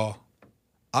go to a call.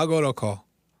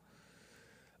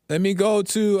 Let me go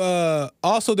to,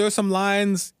 also there's some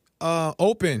lines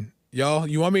open, y'all.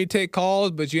 You want me to take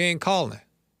calls, but you ain't calling.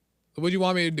 What do you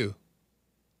want me to do?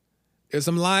 There's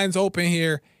some lines open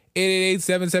here.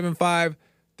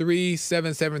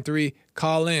 888-775-3773.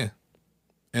 Call in.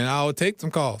 And I'll take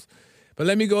some calls. But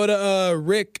let me go to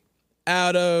Rick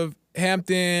out of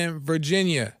Hampton,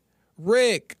 Virginia.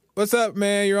 Rick, what's up,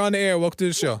 man? You're on the air. Welcome to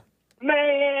the show.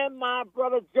 Man, my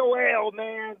brother Joel,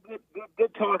 man.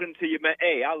 Good talking to you, man.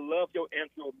 Hey, I love your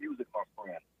intro music, my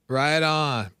friend. Right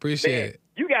on. Appreciate it.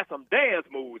 You got some dance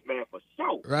moves, man, for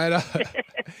sure. Right on.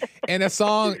 And the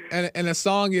song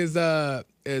is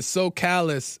So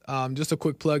Callous. Just a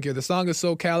quick plug here. The song is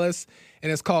So Callous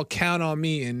and it's called Count on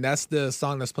Me, and that's the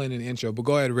song that's playing in the intro. But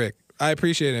go ahead, Rick. I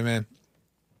appreciate it, man.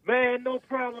 Man, no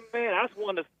problem, man. I just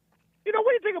wanted to, what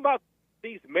do you think about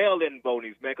these mail-in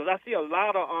votings, man? Because I see a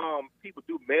lot of people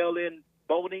do mail-in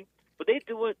voting, but they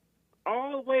do it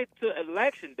all the way to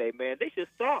election day, man. They should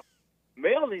stop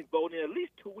mail-in voting at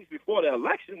least 2 weeks before the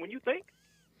election. When you think?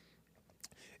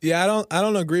 Yeah, I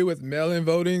don't agree with mail-in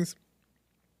votings.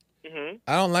 Mm-hmm.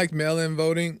 I don't like mail-in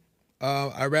voting.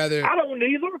 I don't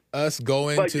either. Us go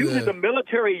into but usually the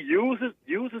military uses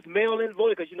mail-in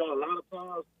voting because a lot of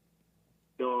times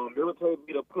the military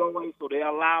be deployed, so they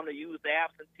allow them to use the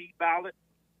absentee ballot.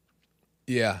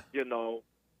 Yeah. And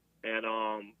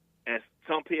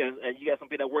some people, and you got some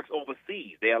people that works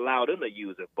overseas, they allow them to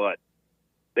use it, but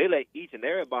they let each and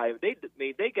everybody. They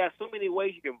got so many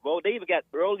ways you can vote. They even got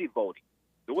early voting.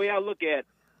 The way I look at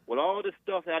with all this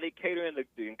stuff, how they catering to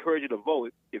encourage you to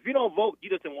vote. If you don't vote, you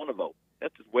just don't want to vote.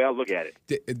 That's the way I look at it.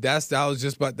 That's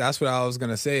what I was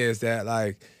gonna say is that,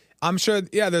 like, I'm sure,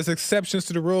 yeah, there's exceptions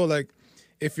to the rule. Like,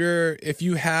 if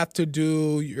you have to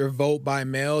do your vote by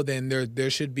mail, then there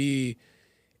should be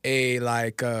a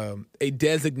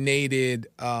designated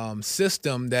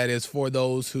system that is for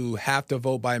those who have to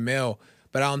vote by mail.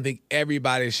 But I don't think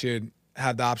everybody should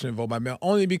have the option to vote by mail,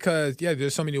 only because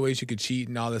there's so many ways you could cheat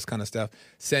and all this kind of stuff,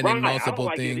 sending multiple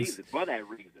things. It either for that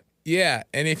reason. Yeah,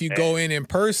 and if you go in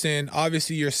person,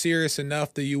 obviously you're serious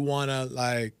enough that you want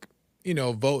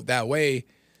to vote that way.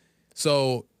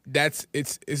 So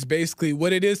it's basically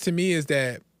what it is to me is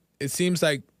that it seems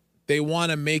like they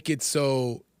want to make it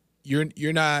so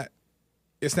you're not.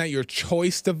 It's not your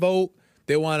choice to vote.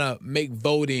 They want to make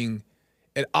voting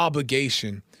an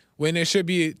obligation when it should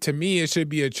be. To me, it should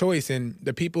be a choice. And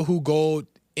the people who go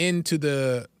into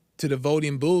the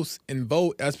voting booths and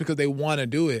vote, that's because they want to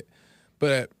do it.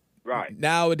 But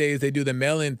nowadays they do the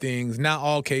mail-in things. Not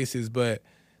all cases, but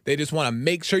they just want to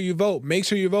make sure you vote. Make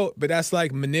sure you vote. But that's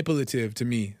like manipulative to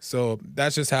me. So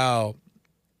that's just how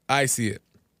I see it.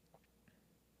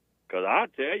 Because I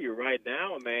tell you right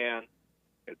now, man,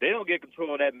 if they don't get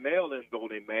control of that mail-in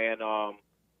voting, man,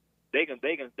 they can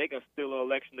steal an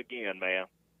election again, man.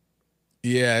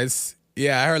 Yeah,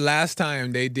 I heard last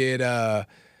time they did.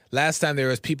 Last time there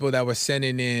was people that were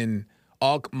sending in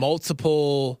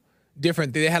multiple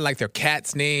different. They had like their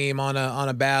cat's name on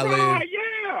a ballot. Right,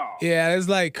 yeah. Yeah, it's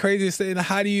like crazy stuff.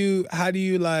 How do you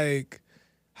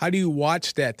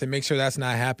watch that to make sure that's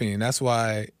not happening? That's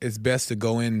why it's best to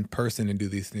go in person and do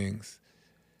these things.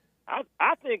 I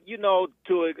think, to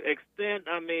an extent,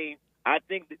 I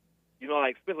think that,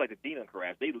 especially like the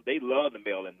Democrats, they love the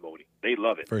mail-in voting. They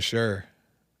love it. For sure.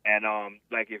 And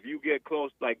like if you get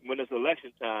close, like when it's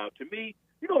election time, to me,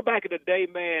 back in the day,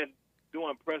 man,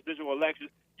 doing presidential elections,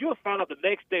 you'll find out the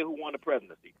next day who won the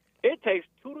presidency. It takes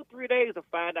 2 to 3 days to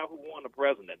find out who won the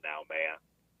president now, man.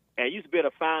 And you used to be able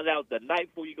to find out the night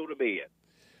before you go to bed.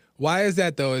 Why is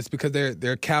that though? It's because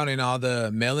they're counting all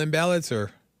the mail-in ballots,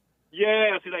 or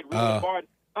yeah, see, like Martin,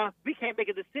 we can't make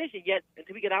a decision yet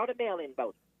until we get out the mail-in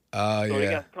vote. So they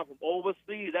got to come from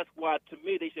overseas. That's why, to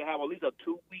me, they should have at least a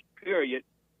 2-week period,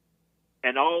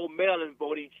 and all mail-in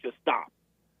voting should stop.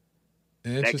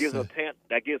 That gives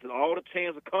them all the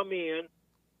chance to come in,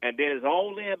 and then it's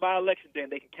only in by election day,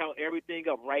 and they can count everything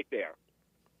up right there.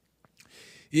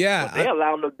 Yeah, but they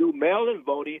allow them to do mail-in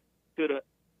voting to the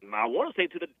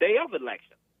day of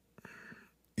election.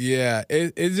 Yeah,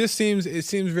 it just seems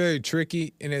very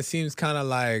tricky, and it seems kind of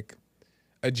like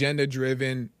agenda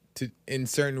driven in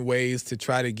certain ways to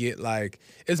try to get like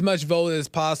as much vote as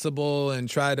possible and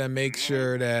try to make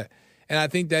sure that. And I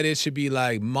think that it should be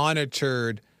like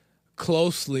monitored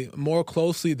more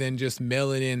closely than just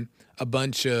mailing in a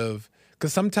bunch of.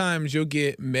 Because sometimes you'll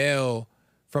get mail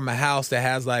from a house that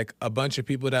has like a bunch of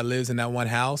people that lives in that one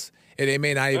house, and they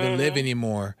may not even live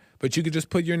anymore. But you could just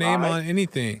put your name on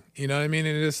anything. You know what I mean?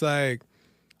 And it's just like,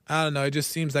 I don't know. It just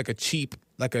seems like a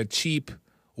cheap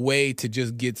way to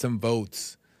just get some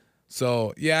votes.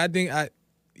 So yeah, I think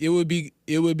it would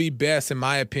be best, in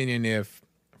my opinion, if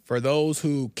for those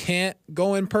who can't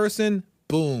go in person,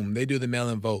 boom, they do the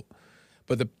mail-in vote.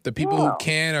 But the people who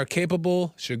can, are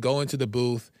capable, should go into the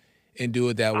booth and do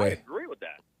it that way. I agree with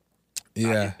that. Yeah.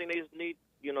 I just think they just need,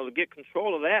 to get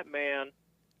control of that, man.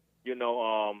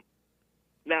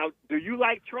 Now, do you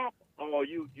like Trump, or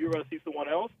you rather see someone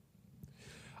else?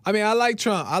 I mean, I like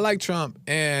Trump,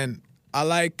 and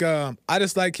I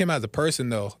just like him as a person,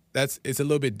 though. It's a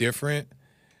little bit different.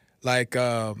 Like,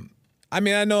 I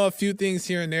mean, I know a few things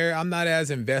here and there. I'm not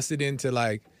as invested into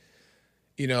like,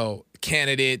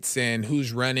 candidates and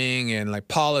who's running and like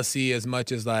policy as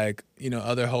much as like,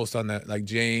 other hosts on that, like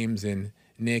James and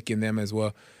Nick and them as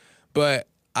well. But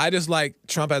I just like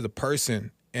Trump as a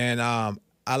person, and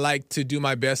I like to do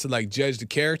my best to like judge the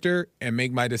character and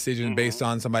make my decision based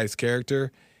on somebody's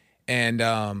character, and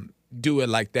do it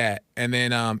like that. And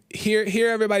then hear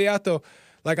everybody out though.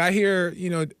 Like I hear,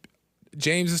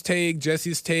 James's take,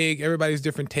 Jesse's take, everybody's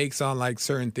different takes on like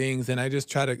certain things, and I just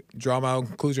try to draw my own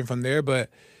conclusion from there. But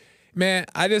man,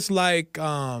 I just like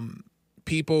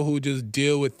people who just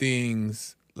deal with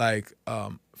things like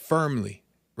firmly,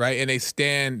 right? And they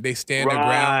stand their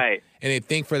ground, and they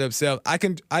think for themselves. I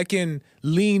can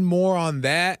lean more on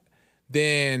that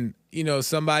than,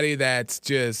 somebody that's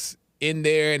just in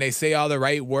there and they say all the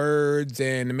right words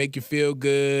and make you feel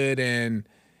good, and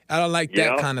I don't like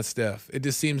that kind of stuff. It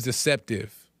just seems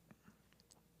deceptive.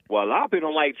 Well, a lot of people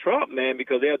don't like Trump, man,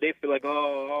 because they feel like,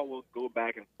 we'll go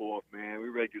back and forth, man. We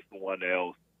ready to do someone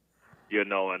else,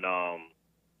 and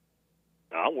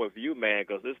I'm with you, man,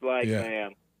 because it's like,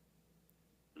 man,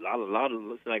 a lot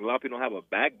of people don't have a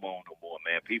backbone no more,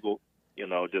 man. People,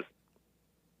 just,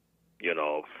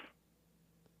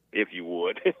 if you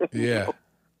would. Yeah.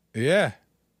 Yeah.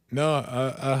 No,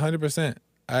 100%.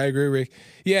 I agree, Rick.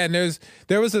 Yeah, and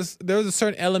there was a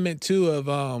certain element too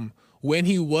of when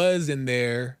he was in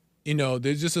there,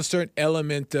 there's just a certain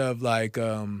element of like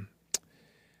I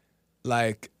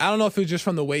don't know if it was just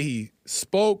from the way he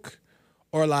spoke,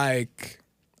 or like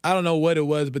I don't know what it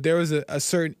was, but there was a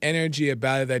certain energy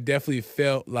about it that definitely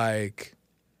felt like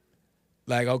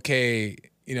okay,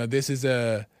 this is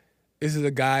a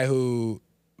guy who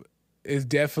is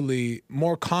definitely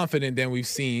more confident than we've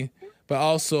seen, but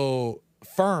also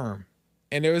firm.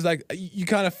 And there was like you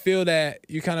kind of feel that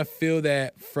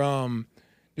from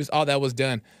just all that was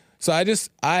done. So I just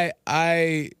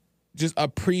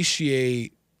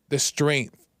appreciate the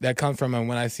strength that comes from him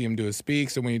when I see him do his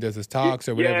speaks or when he does his talks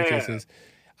or whatever the case is.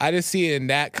 I just see it in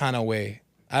that kind of way.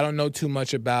 I don't know too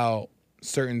much about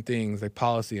certain things like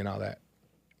policy and all that.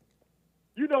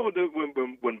 When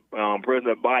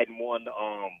President Biden won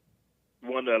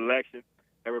the election,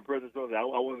 and when President Trump said, I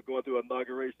wasn't going through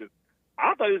inauguration,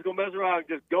 I thought he was going to mess around and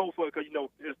just go for it because,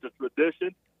 it's the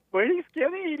tradition. But he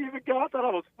didn't even go. I thought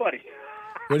that was funny.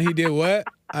 When he did what?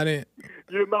 I didn't.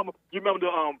 You remember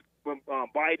when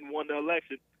Biden won the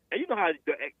election, and you know how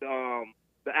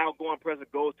the outgoing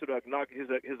president goes to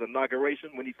his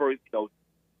inauguration when he first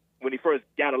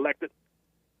got elected,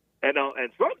 and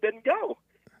Trump didn't go.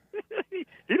 He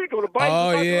didn't go to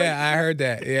Biden. Oh yeah, I heard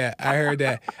that. Yeah, I heard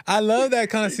that. I love that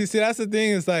kind of. See, that's the thing.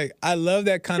 Is like I love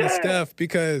that kind of stuff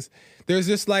because there's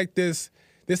just like this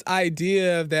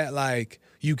idea of that like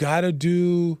you gotta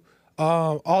do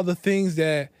all the things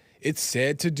that it's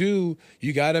said to do.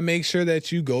 You got to make sure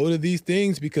that you go to these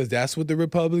things because that's what the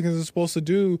Republicans are supposed to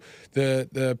do.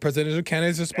 The presidential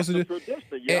candidates are supposed to do.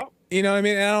 Yeah. You know what I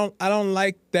mean? And I don't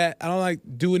like that. I don't like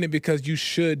doing it because you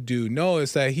should do. No,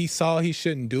 it's that he saw he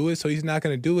shouldn't do it, so he's not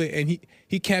going to do it, and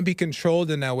he can't be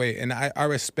controlled in that way. And I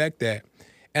respect that,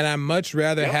 and I much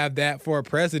rather have that for a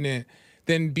president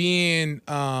than being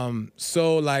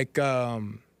so like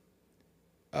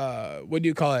what do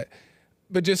you call it?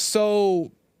 But just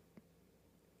so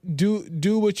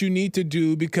do what you need to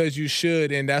do because you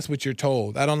should, and that's what you're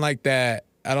told. I don't like that.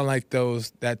 I don't like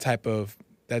that type of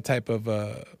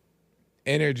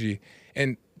energy.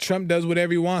 And Trump does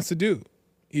whatever he wants to do.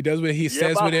 He does what he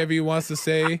says, whatever he wants to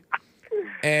say.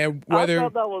 And whether I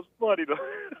thought that was funny though.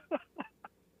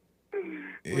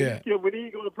 When he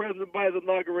go to President Biden's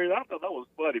inauguration, I thought that was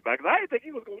funny, because I didn't think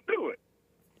he was going to do it.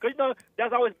 Because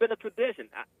that's always been a tradition.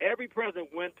 Every president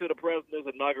went to the president's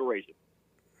inauguration.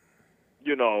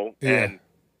 And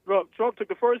Trump took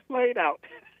the first plane out.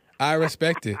 I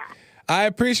respect it. I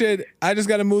appreciate it. I just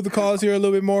got to move the calls here a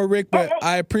little bit more, Rick, but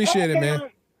I appreciate it,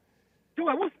 man.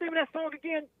 Joel, what's the name of that song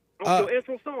again? Your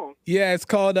intro song? Yeah, it's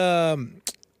called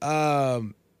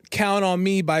Count on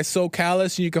Me by So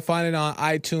Callous. You can find it on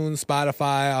iTunes,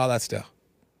 Spotify, all that stuff.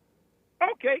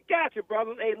 Okay, gotcha,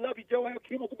 brother. Hey, love you, Joel.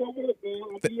 Keep up the good work, man.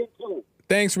 I'll be in too.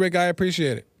 Thanks, Rick. I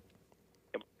appreciate it.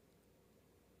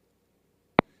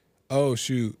 Oh,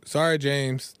 shoot. Sorry,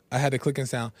 James. I had the clicking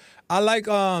sound. I like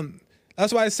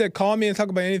that's why I said call me and talk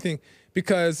about anything,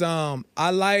 because I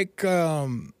like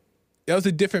it was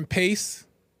a different pace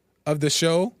of the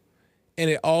show, and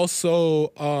it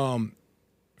also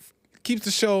keeps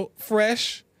the show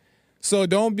fresh. So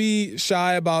don't be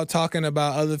shy about talking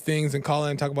about other things and calling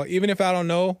and talk about, even if I don't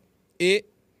know it.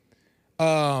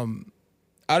 I'll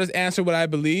just answer what I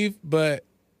believe, but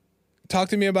talk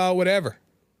to me about whatever.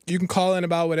 You can call in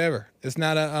about whatever. It's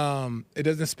not it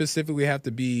doesn't specifically have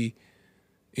to be,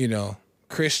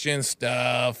 Christian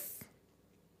stuff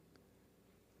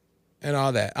and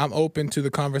all that. I'm open to the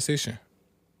conversation.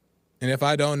 And if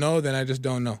I don't know, then I just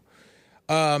don't know.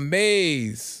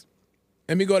 Maze.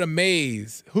 Let me go to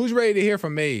Maze. Who's ready to hear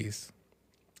from Maze?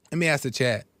 Let me ask the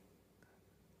chat.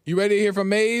 You ready to hear from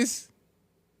Maze?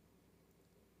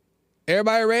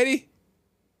 Everybody ready?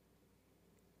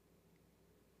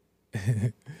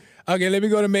 Okay, let me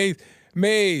go to Maze.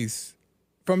 Maze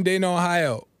from Dayton,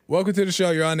 Ohio. Welcome to the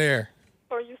show. You're on air.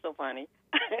 Oh, you're so funny.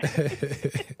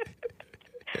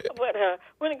 But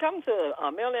when it comes to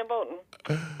mail-in voting,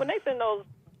 when they send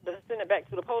it back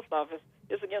to the post office,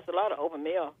 it's against a lot of open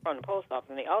mail from the post office,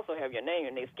 and they also have your name,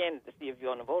 and they scan it to see if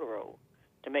you're on the voter roll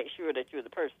to make sure that you're the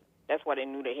person. That's why they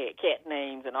knew they had cat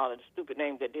names and all of the stupid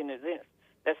names that didn't exist.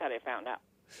 That's how they found out.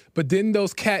 But didn't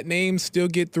those cat names still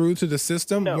get through to the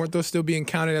system? No. Weren't those still being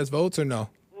counted as votes or no?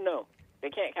 No. They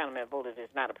can't count them as voters.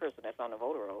 It's not a person that's on the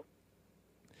voter roll.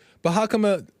 But how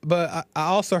come? But I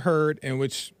also heard, in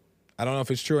which I don't know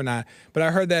if it's true or not, but I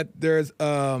heard that there's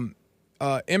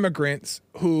immigrants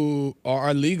who are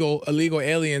illegal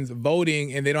aliens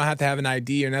voting, and they don't have to have an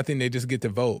ID or nothing. They just get to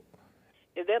vote.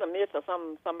 Is that a myth or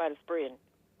somebody spreading,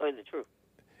 or is it true?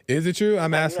 Is it true?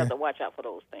 I'm asking. You have to watch out for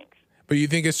those things. But you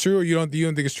think it's true, or you don't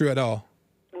think it's true at all?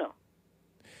 No.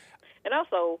 And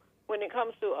also, when it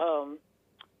comes to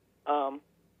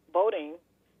voting,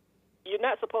 you're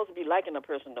not supposed to be liking a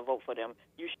person to vote for them.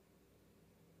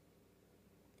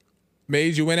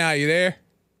 Maze, you went out. You there?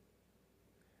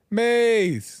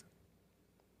 Maze.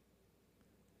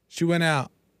 She went out.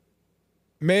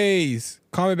 Maze.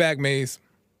 Call me back, Maze.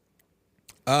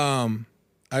 I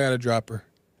gotta drop her.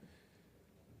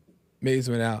 Maze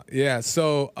went out. Yeah,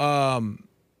 so I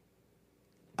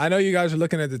know you guys are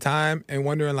looking at the time and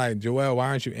wondering, like, Joel, why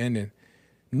aren't you ending?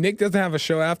 Nick doesn't have a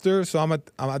show after, so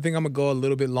I think I'm gonna go a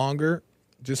little bit longer,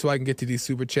 just so I can get to these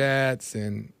super chats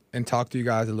and talk to you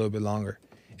guys a little bit longer.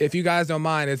 If you guys don't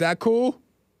mind, is that cool?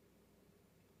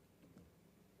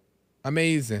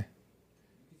 Amazing.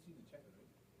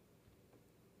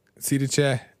 See the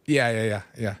chat? Yeah.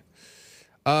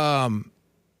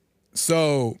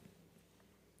 So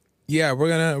yeah,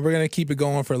 we're gonna keep it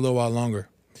going for a little while longer.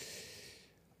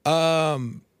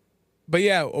 But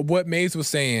yeah, what Maze was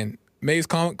saying, Maze,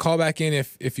 call back in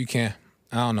if you can.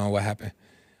 I don't know what happened.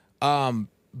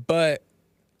 But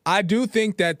I do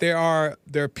think that there are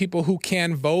people who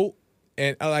can vote,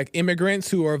 and like immigrants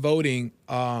who are voting,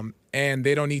 and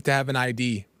they don't need to have an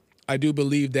ID. I do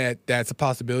believe that that's a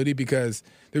possibility, because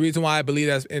the reason why I believe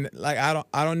that's, and like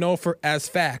I don't know for as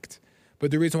fact,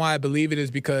 but the reason why I believe it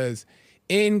is because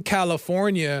in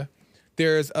California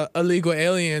there's illegal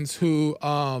aliens who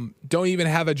don't even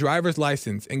have a driver's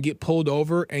license and get pulled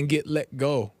over and get let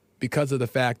go because of the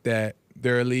fact that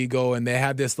they're illegal and they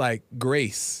have this like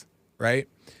grace, right?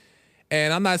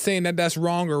 And I'm not saying that that's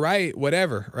wrong or right,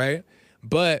 whatever, right?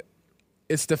 But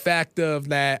it's the fact of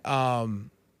that,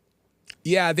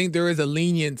 yeah, I think there is a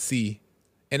leniency,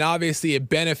 and obviously it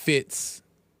benefits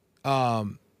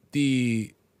the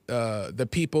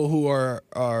people who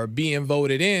are being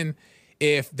voted in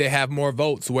if they have more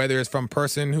votes, whether it's from a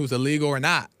person who's illegal or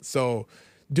not. So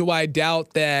do I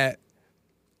doubt that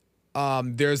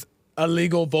there's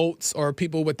illegal votes or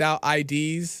people without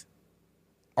IDs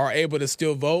are able to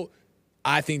still vote?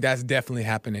 I think that's definitely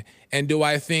happening. And do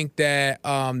I think that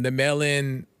the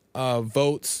mail-in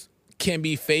votes can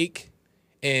be fake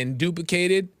and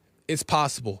duplicated? It's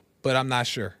possible, but I'm not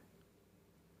sure.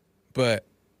 But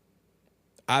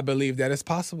I believe that it's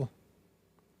possible.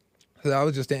 So that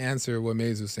was just to answer what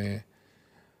Maze was saying.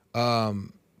 But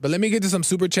let me get to some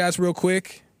super chats real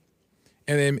quick.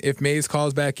 And then if Maze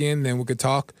calls back in, then we could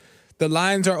talk. The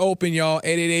lines are open, y'all.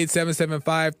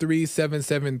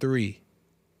 888-775-3773.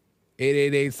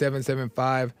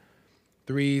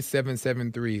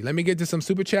 888-775-3773. Let me get to some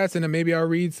super chats, and then maybe I'll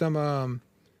read some of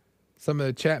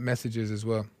the chat messages as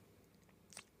well.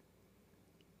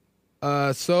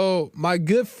 So my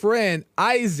good friend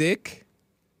Isaac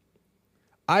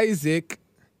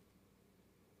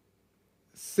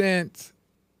sent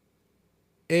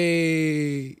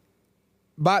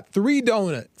bought 3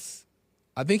 donuts.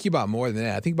 I think he bought more than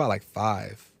that. I think he bought like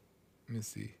 5. Let me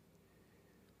see.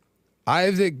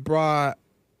 Isaac brought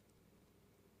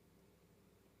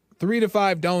 3 to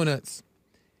 5 donuts,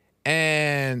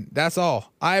 and that's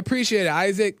all. I appreciate it,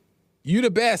 Isaac. You the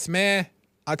best, man.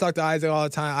 I talk to Isaac all the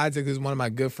time. Isaac is one of my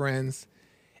good friends,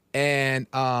 and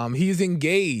he's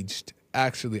engaged,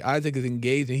 actually. Isaac is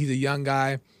engaged, and he's a young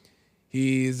guy.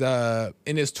 He's in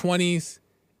his 20s,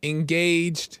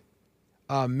 engaged,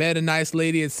 met a nice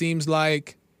lady, it seems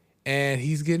like, and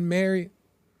he's getting married.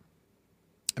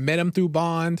 I met him through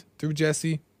Bond, through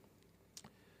Jesse.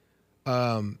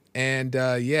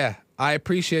 Yeah, I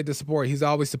appreciate the support. He's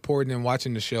always supporting and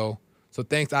watching the show. So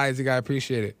thanks, Isaac. I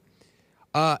appreciate it.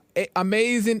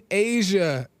 Amazing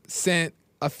Asia sent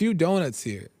a few donuts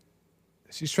here.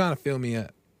 She's trying to fill me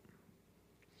up.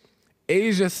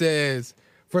 Asia says,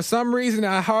 for some reason,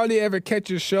 I hardly ever catch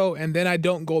your show, and then I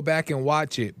don't go back and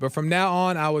watch it. But from now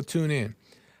on, I will tune in.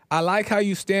 I like how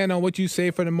you stand on what you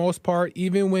say for the most part,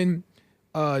 even when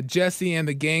Jesse and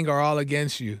the gang are all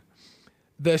against you.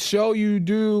 The show you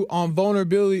did on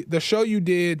vulnerability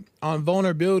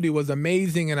was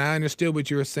amazing, and I understood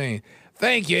what you were saying.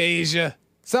 Thank you, Asia.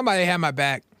 Somebody had my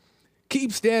back.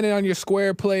 Keep standing on your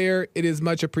square, player. It is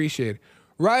much appreciated.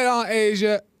 Right on,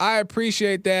 Asia. I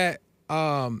appreciate that.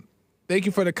 Thank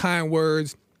you for the kind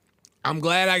words. I'm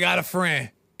glad I got a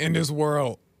friend in this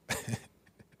world.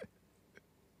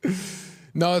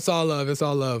 No, it's all love. It's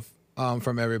all love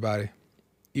from everybody.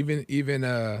 Even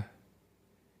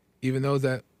those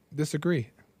that disagree.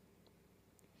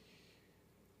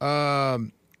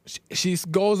 She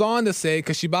goes on to say,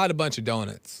 because she bought a bunch of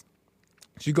donuts.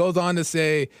 She goes on to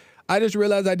say, I just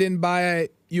realized I didn't buy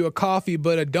you a coffee,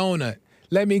 but a donut.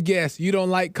 Let me guess, you don't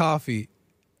like coffee.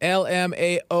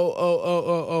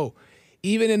 LMAOOOOO.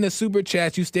 Even in the super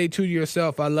chats, you stay true to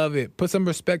yourself. I love it. Put some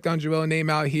respect on Joel's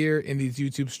name out here in these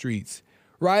YouTube streets.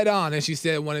 Right on. And she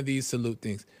said one of these salute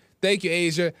things. Thank you,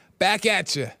 Asia. Back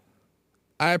at you.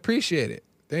 I appreciate it.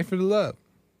 Thanks for the love.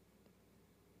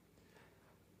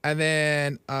 And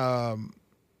then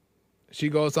she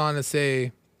goes on to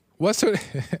say, what's her...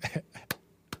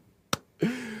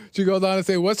 She goes on to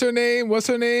say, what's her name? What's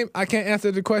her name? I can't answer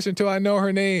the question until I know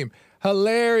her name.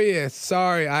 Hilarious.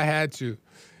 Sorry, I had to.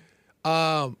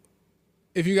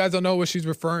 If you guys don't know what she's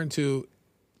referring to,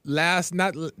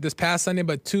 not this past Sunday,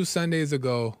 but 2 Sundays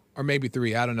ago, or maybe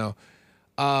 3, I don't know.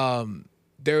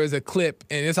 There was a clip,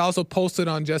 and it's also posted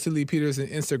on Jesse Lee Peterson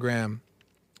Instagram,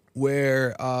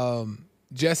 where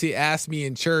Jesse asked me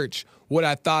in church what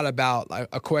I thought about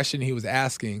a question he was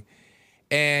asking.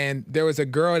 And there was a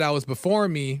girl that was before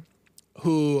me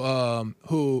who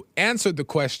answered the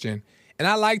question. And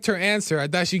I liked her answer. I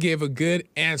thought she gave a good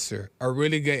answer, a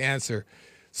really good answer.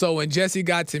 So when Jesse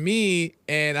got to me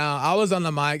and I was on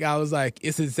the mic, I was like,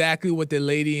 it's exactly what the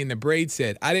lady in the braid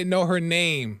said. I didn't know her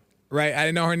name, right? I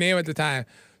didn't know her name at the time.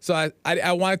 So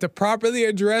I wanted to properly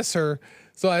address her.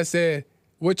 So I said,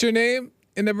 what's your name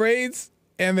in the braids?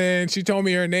 And then she told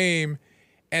me her name.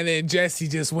 And then Jesse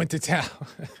just went to town.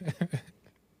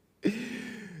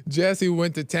 Jesse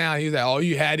went to town. He was like, oh,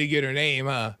 you had to get her name,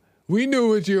 huh? We knew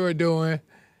what you were doing.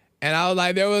 And I was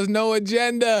like, there was no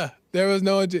agenda.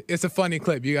 It's a funny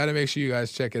clip. You got to make sure you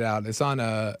guys check it out. It's on,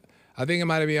 I think it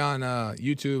might be on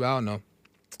YouTube. I don't know.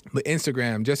 But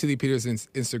Instagram, Jesse Lee Peterson's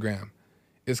Instagram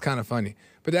is kind of funny.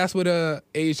 But that's what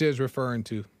Asia is referring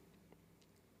to.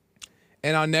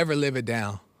 And I'll never live it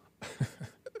down.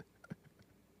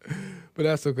 But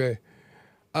that's okay.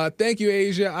 Thank you,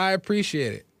 Asia. I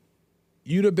appreciate it.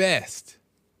 You the best.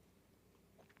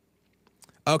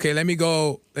 Okay, let me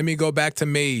go back to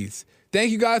Maze.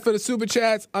 Thank you guys for the super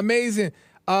chats. Amazing.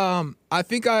 I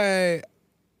think I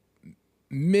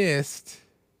missed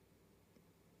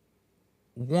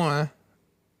one,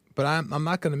 but I'm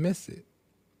not gonna miss it.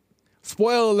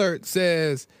 Spoiler alert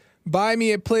says, buy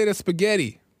me a plate of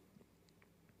spaghetti.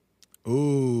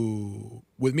 Ooh,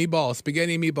 with meatballs,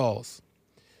 spaghetti and meatballs.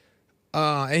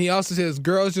 And he also says,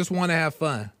 girls just want to have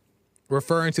fun,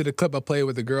 referring to the clip I played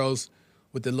with the girls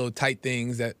with the little tight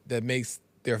things that makes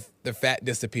their fat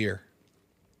disappear.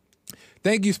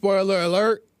 Thank you, spoiler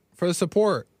alert, for the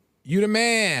support. You the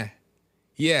man.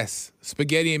 Yes,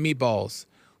 spaghetti and meatballs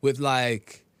with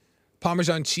like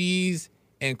Parmesan cheese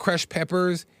and crushed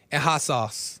peppers and hot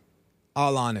sauce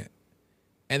all on it.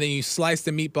 And then you slice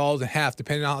the meatballs in half,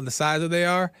 depending on the size that they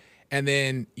are, and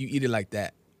then you eat it like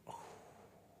that.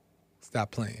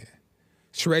 Stop playing.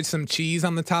 Shred some cheese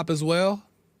on the top as well.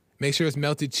 Make sure it's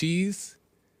melted cheese.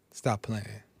 Stop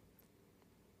playing.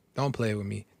 Don't play with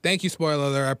me. Thank you, spoiler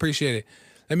alert. I appreciate it.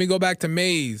 Let me go back to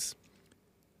Maze.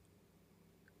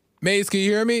 Maze, can you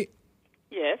hear me?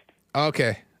 Yes.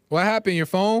 Okay. What happened? Your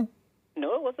phone?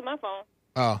 No, it wasn't my phone.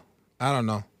 Oh, I don't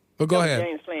know. But go ahead.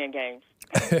 James playing games.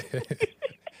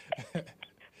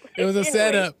 It was a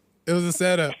setup. It was a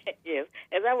setup. Yes.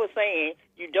 As I was saying,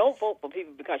 you don't vote for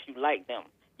people because you like them.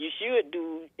 You should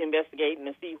do investigating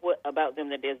and see what about them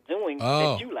that they're doing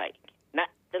that you like. Not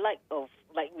the like of,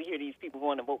 like we hear these people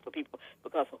going to vote for people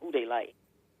because of who they like.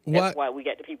 That's why we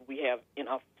got the people we have in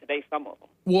office today, some of them.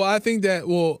 Well, I think that,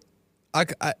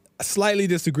 I slightly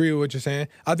disagree with what you're saying.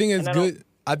 I think it's good.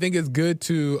 I think it's good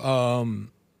to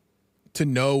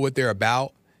know what they're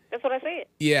about. That's what I said.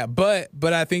 Yeah, but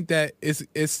I think that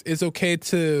it's okay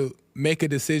to make a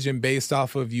decision based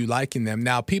off of you liking them.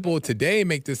 Now, people today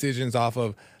make decisions off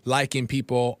of liking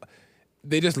people.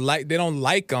 They don't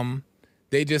like them.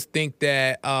 They just think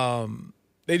that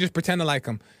they just pretend to like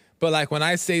them. But like when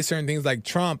I say certain things like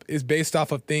Trump, is based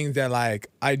off of things that like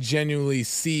I genuinely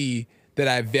see that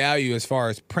I value as far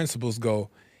as principles go.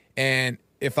 And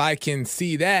if I can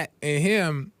see that in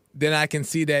him, then I can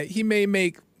see that he may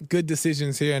make good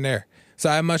decisions here and there. So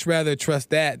I'd much rather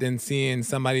trust that than seeing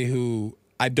somebody who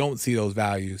I don't see those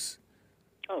values.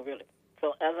 Oh, really?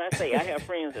 So as I say, I have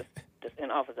friends that's in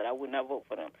office that I would not vote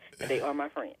for them. And they are my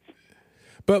friends.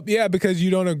 But yeah, because you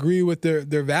don't agree with their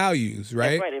values,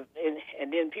 right? That's right.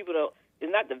 And then people don't,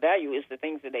 it's not the value, it's the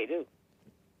things that they do.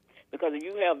 Because if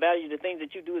you have value, the things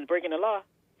that you do is breaking the law.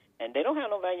 And they don't have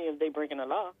no value if they breaking the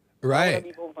law. Right. Why would I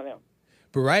be voting for them?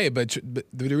 But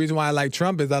the reason why I like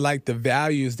Trump is I like the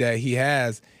values that he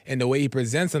has and the way he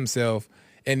presents himself.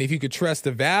 And if you could trust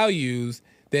the values,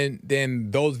 then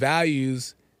those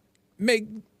values make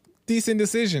decent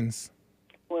decisions.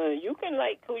 Well, you can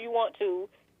like who you want to,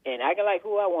 and I can like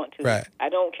who I want to. Right. I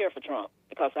don't care for Trump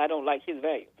because I don't like his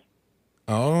values.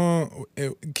 Oh,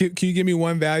 can you give me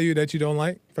one value that you don't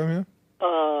like from him?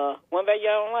 One value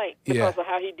I don't like because Yeah. of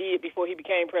how he did before he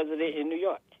became president in New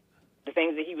York. The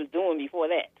things that he was doing before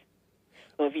that.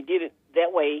 So if he did it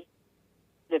that way,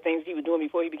 the things he was doing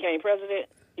before he became president,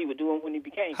 he would do them when he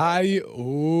became president. How you?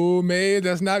 Oh, man,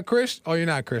 that's not Christian. Oh, you're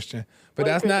not Christian, but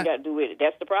that's not. Got to do with it.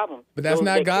 That's the problem. But that's Those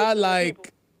not that God-like.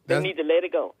 Christian people, they need to let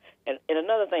it go. And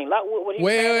another thing, Lockwood, what he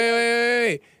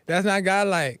Wait. That's not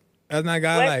God-like. That's not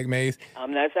God-like, Mace.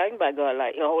 I'm not talking about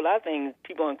God-like. A whole lot of things,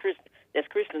 people on that's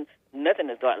Christian, nothing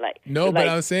is God-like. No, but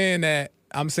I'm saying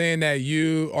that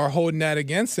you are holding that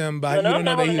against him, but you don't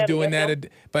know that he's doing that.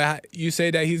 But you say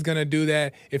that he's going to do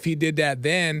that. If he did that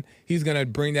then, he's going to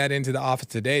bring that into the office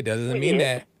today. Doesn't mean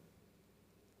that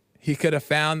he could have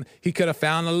found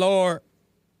the Lord.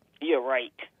 You're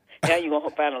right. Now you're going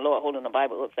to find the Lord holding the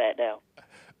Bible upside down.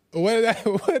 What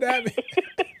that mean?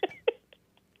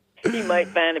 He might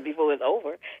find it before it's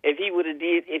over. If he would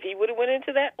have went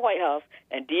into that White House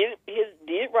and did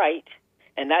right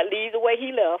and not leave the way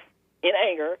he left in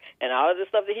anger and all of the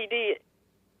stuff that he did.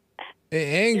 In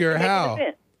anger, how?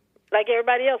 Like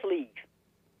everybody else leaves.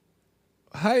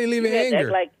 How you leave in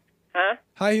anger?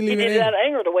 How you leave in anger? He did it out of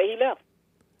anger the way he left.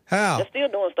 How? They're still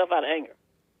doing stuff out of anger.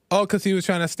 Oh, because he was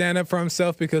trying to stand up for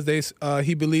himself because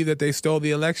he believed that they stole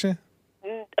the election?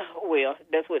 Well,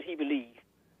 that's what he believed.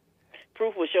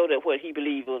 Proof will show that what he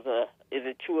believed was is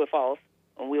it true or false,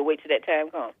 and we'll wait till that time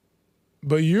comes.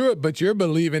 But you're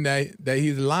believing that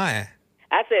he's lying.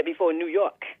 I said before New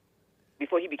York.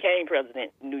 before he became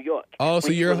president in New York. Oh, so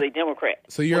when he you're was a Democrat.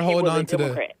 So you're When he holding was a on to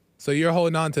Democrat. So you're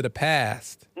holding on to the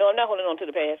past No, I'm not holding on to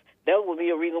the past. That would be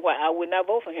a reason why I would not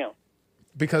vote for him.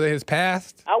 because of his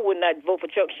past. I would not vote for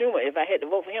Chuck Schumer. If I had to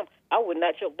vote for him, I would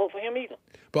not vote for him either.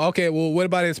 But okay, well, what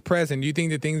about his present? Do you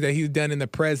think the things that he's done in the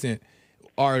present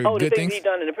are Oh, the good things things? he's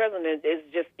done in the president is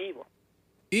just evil.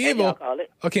 As Evil. y'all call it.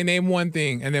 Okay, name one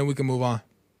thing, and then we can move on.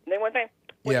 Name one thing.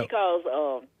 What Yeah. he calls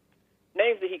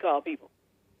names that he called people,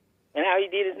 and how he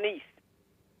did his niece.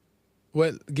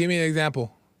 What? Give me an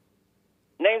example.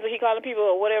 Names that he calling people,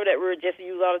 or whatever that word Jesse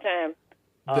used all the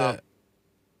time.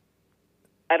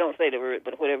 I don't say the word,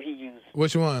 but whatever he used.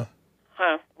 Which one?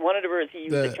 Huh? One of the words he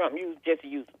used that Trump used, Jesse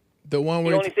used. The one He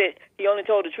where only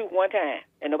told the truth one time,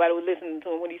 and nobody was listening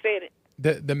to him when he said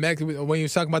it. when you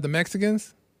was talking about the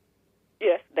Mexicans.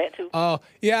 Yes, that too. Oh,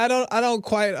 yeah, I don't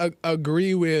quite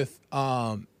agree with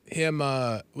him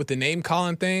with the name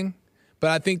calling thing,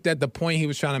 but I think that the point he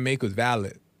was trying to make was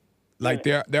valid. Like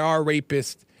there are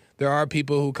rapists, there are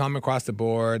people who come across the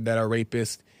board that are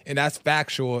rapists, and that's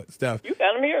factual stuff. You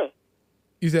got him here.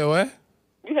 You said what?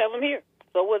 You have him here.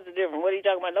 So what's the difference? What are you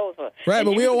talking about those for? Right, And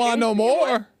but he we don't was want no accused of being one.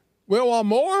 more. We don't want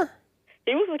more.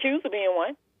 He was accused of being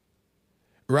one.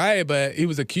 Right, but he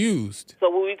was accused. So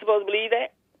were we supposed to believe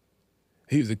that?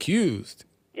 He was accused.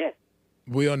 Yes.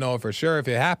 We don't know for sure if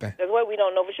it happened. That's why we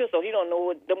don't know for sure. So he don't know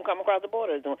what them coming across the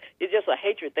border is doing. It's just a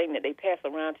hatred thing that they pass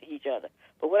around to each other.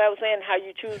 But what I was saying, how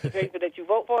you choose the people that you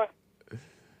vote for,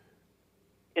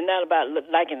 it's not about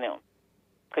liking them.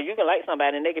 Because you can like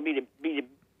somebody and they can be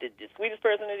the sweetest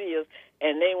person it is,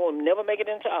 and they will never make it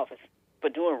into office for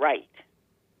doing right.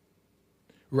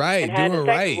 Right, And hiding doing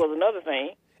taxes right. was another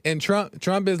thing And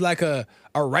Trump is like a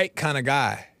right kind of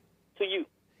guy. to you.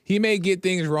 He may get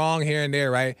things wrong here and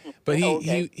there, right? But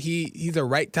Okay. he's a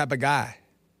right type of guy.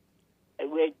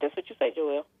 Well, that's what you say,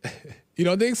 Joel. You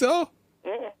don't think so?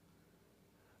 Mm-mm.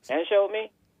 And showed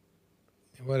me.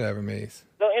 Whatever, Mace.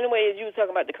 So anyway, as you were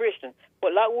talking about the Christian,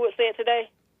 what Lockwood said today.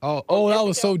 Oh, that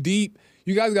was so deep.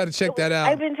 You guys got to check that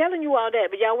I've out. been telling you all that,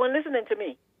 but y'all weren't listening to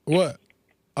me. What?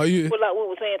 Oh, you What Lockwood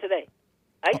was saying today.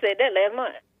 I said that last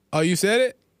month. you said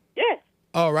it? Yes.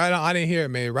 Oh, right on. I didn't hear it,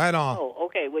 man. Right on. Oh,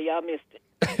 okay. Well, y'all missed it.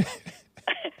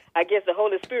 I guess the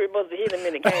Holy Spirit must have hit him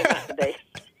and it came out today.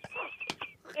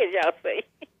 As y'all say.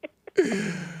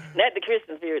 Not the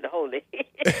Christian spirit, the Holy.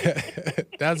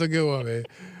 That's a good one, man.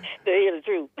 To hear the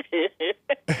truth.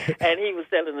 And he was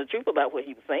telling the truth about what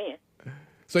he was saying.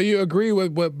 So you agree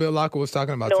with what Bill Lockwood was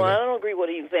talking about No, today? I don't agree with what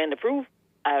he was saying. The proof,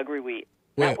 I agree with.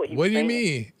 Not what he What was do you saying.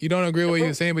 mean? You don't agree with what he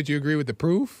was saying, but you agree with the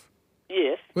proof?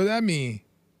 Yes. What does that mean?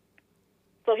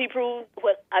 So he proved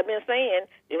what I've been saying.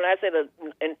 When I said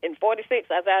in 46,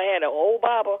 I thought I had an old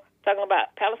Bible talking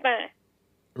about Palestine.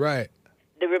 Right.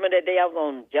 Do you remember that day I was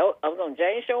on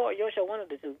Jane's show or your show, one of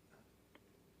the two?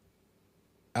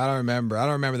 I don't remember. I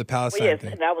don't remember the Palestine Well, yes,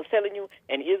 thing. and I was telling you,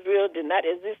 and Israel did not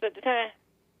exist at the time.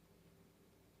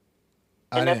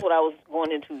 And that's what I was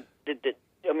going into,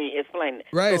 explaining.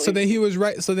 Right. So then he was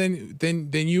right. So then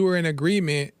you were in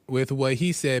agreement with what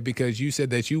he said because you said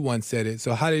that you once said it.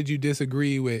 So how did you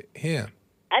disagree with him?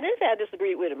 I didn't say I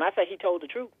disagreed with him. I said he told the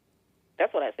truth.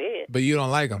 That's what I said. But you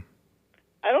don't like him.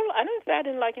 I didn't say I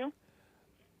didn't like him.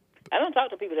 I don't talk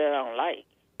to people that I don't like.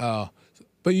 Oh.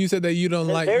 But you said that you don't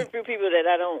There's like. very few people that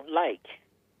I don't like.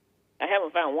 I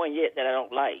haven't found one yet that I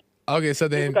don't like. Okay, so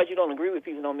then Just because you don't agree with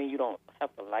people don't mean you don't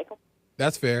have to like them.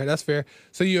 that's fair. That's fair.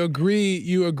 So you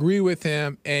agree with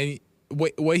him, and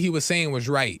what he was saying was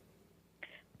right.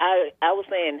 I was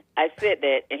saying I said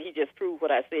that, and he just proved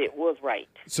what I said was right.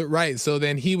 So right. So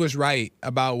then he was right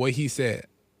about what he said.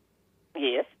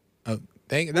 Yes.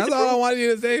 That's all I wanted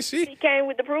you to say. He came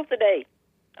with the proof today.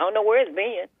 I don't know where it's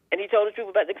been. And he told the truth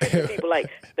about the Christian people, like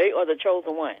they are the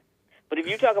chosen one. But if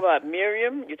you talk about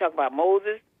Miriam, you talk about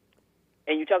Moses,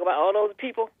 and you talk about all those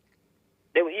people,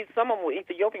 some of them were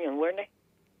Ethiopian, weren't they?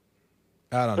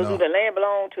 I don't So know. do the land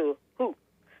belong to who?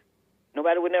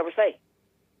 Nobody would never say.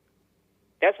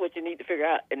 That's what you need to figure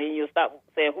out, and then you'll stop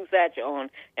saying whose side you're on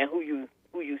and who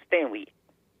you stand with.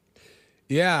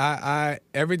 Yeah, I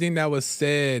everything that was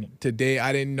said today,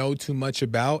 I didn't know too much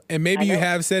about, and maybe you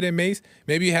have said it, Mace.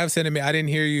 Maybe you have said it. I didn't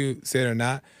hear you say it or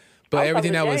not, but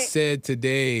everything that was said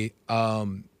today,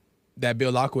 that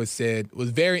Bill Lockwood said, was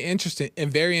very interesting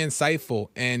and very insightful.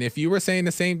 And if you were saying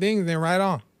the same things, then right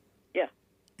on. Yeah.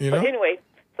 You know. But anyway,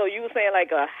 so you were saying like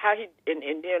how he and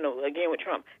again with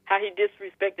Trump, how he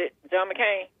disrespected John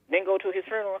McCain, then go to his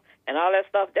funeral and all that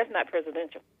stuff. That's not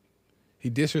presidential. He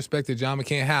disrespected John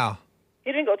McCain. How?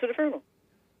 He didn't go to the funeral.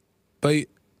 But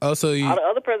also, All the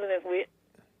other presidents went.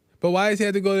 But why does he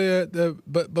have to go to the?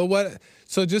 But what?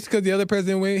 So just because the other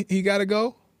president went, he got to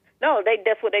go? No,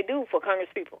 that's what they do for Congress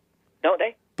people, don't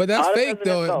they? But that's All the fake, presidents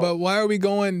though. go. But why are we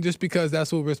going just because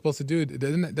that's what we're supposed to do?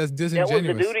 That's That disingenuous. was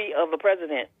the duty of a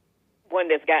president, one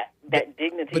that's got that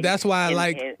dignity. But that's why I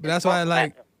like. and But that's why I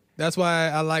like. Trump That's why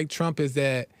I like Trump is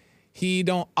that he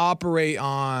don't operate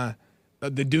on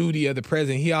the duty of the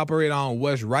president. He operate on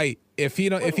what's right. If he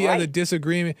don't, if he has a right.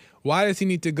 disagreement, why does he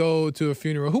need to go to a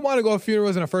funeral? Who want to go to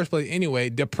funerals in the first place anyway?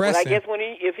 Well, Depressing. I guess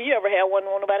if he ever had one,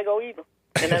 won't nobody go either.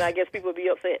 And then I guess people would be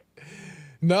upset.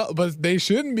 No, but they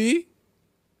shouldn't be.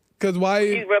 Because why?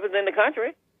 He's representing the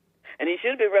country, and he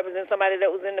should be representing somebody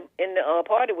that was in the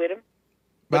party with him.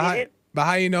 But he didn't. But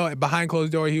how you know behind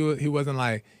closed door he wasn't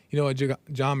like, you know what,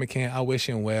 John McCain, I wish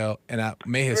him well, and I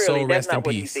may his soul That's rest in not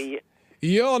what peace. he said.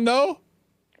 You don't know?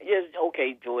 Yes,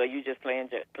 okay, Joel, you just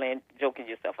joking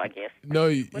yourself, I guess.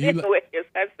 No, But anyway, as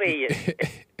I said,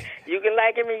 you can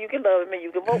like him and you can love him and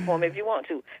you can vote for him if you want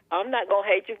to. I'm not gonna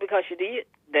hate you because you did.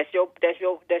 That's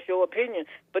your opinion.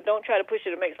 But don't try to push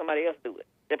it to make somebody else do it.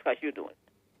 That's because you're doing it.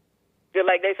 Just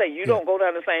like they say, you don't go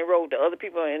down the same road the other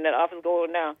people in that office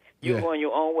going down. You're going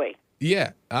your own way.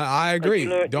 Yeah, I agree.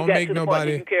 Don't make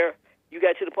nobody. You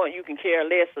got to the point you can care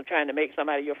less of trying to make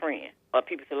somebody your friend or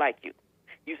people to like you.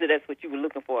 You said that's what you were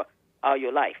looking for all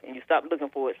your life, and you stopped looking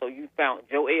for it, so you found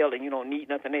Joel, and you don't need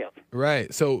nothing else.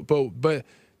 Right. So, but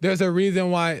there's a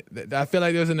reason why I feel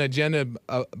like there's an agenda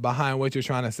behind what you're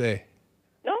trying to say.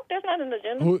 No, that's not an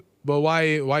agenda. But why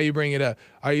you bring it up?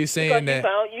 Are you saying because that? you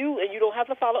found you, and you don't have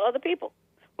to follow other people.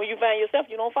 When you find yourself,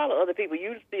 you don't follow other people.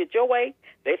 You see it your way,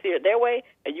 they see it their way,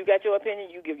 and you got your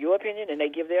opinion. You give your opinion, and they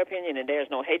give their opinion, and there's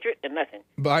no hatred and nothing.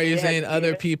 But are you saying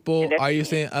other people? Are you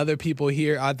saying other people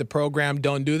here at the program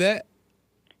don't do that?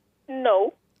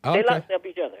 No, Okay. they lockstep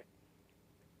each other.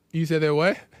 You said they're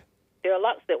what? They're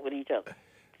lockstep with each other.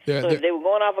 They're, So if they were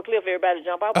going off a cliff, everybody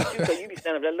jump out with you, because you be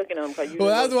standing up there looking at them. Cause you well,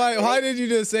 that's know why. Why did you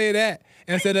just say that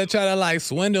instead of trying to like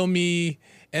swindle me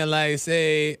and like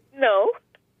say No,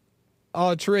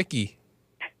 all tricky?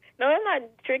 no, it's not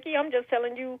tricky. I'm just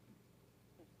telling you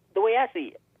the way I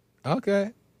see it.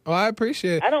 Okay. Well, I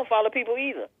appreciate it. I don't follow people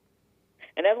either.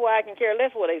 And that's why I can care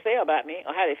less what they say about me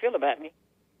or how they feel about me.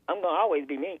 I'm going to always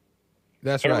be me.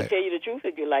 That's and I'm right. going to tell you the truth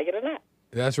if you like it or not.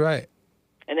 That's right.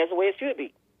 And that's the way it should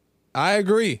be. I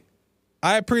agree.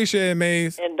 I appreciate it,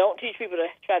 Maze. And don't teach people to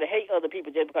try to hate other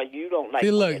people just because you don't like See,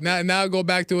 them. look, now go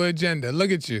back to agenda. Look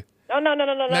at you. No.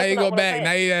 Now you go back.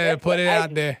 Now you put it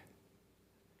out there.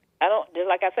 I don't, just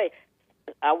like I say,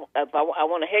 I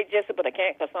want to hate Jesse, but I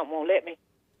can't because something won't let me.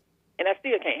 And I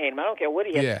still can't hate him. I don't care what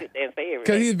he has to sit there and say every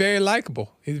Because day. he's very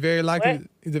likable. He's very likable.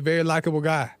 He's a very likable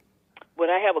guy. But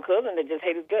I have a cousin that just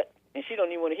hates his guts, and she don't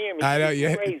even want to hear me. I know, She's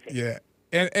yeah. crazy. Yeah.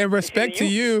 And respect to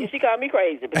you. And she called me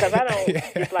crazy because I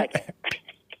don't dislike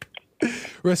him.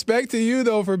 Respect to you,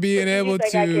 though, for being able You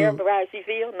think to. I care for how she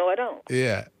feels? No, I don't.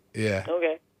 Yeah.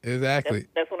 Okay. Exactly.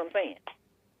 That's what I'm saying.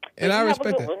 And I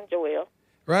respect that. that. One, Joel.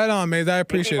 Right on, Maze. I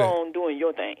appreciate keep it. on doing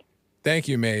your thing. Thank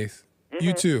you, Maze.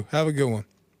 You too. Have a good one.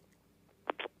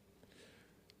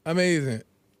 Amazing.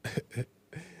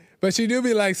 But she do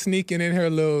be like sneaking in her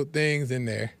little things in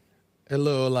there. Her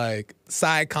little like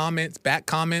side comments, back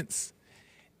comments.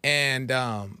 And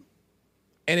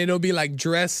it'll be like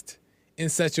dressed in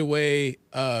such a way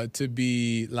to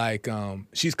be like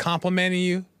she's complimenting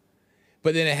you,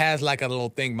 but then it has like a little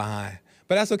thing behind.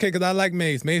 But that's okay because I like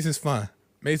Maze. Maze is fun.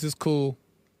 Maze is cool.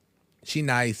 She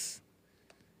nice.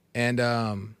 And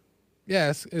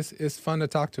yeah, it's fun to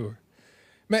talk to her.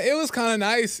 Man, it was kind of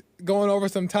nice going over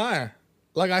some time.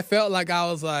 Like I felt like I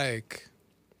was like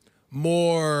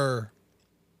more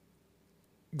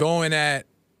going at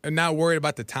and not worried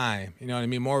about the time. You know what I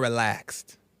mean? More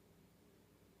relaxed.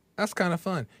 That's kind of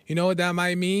fun. You know what that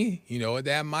might mean? You know what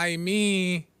that might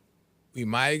mean? We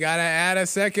might gotta add a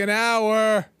second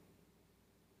hour.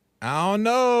 I don't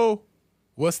know.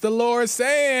 What's the Lord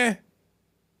saying?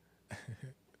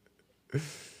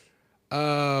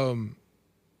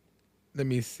 Let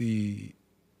me see.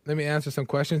 Let me answer some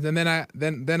questions and then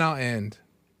I'll end.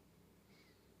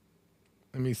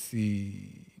 Let me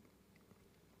see.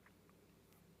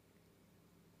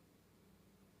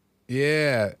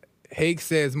 Yeah. Hake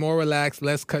says more relaxed,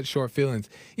 less cut short feelings.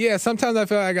 Yeah, sometimes I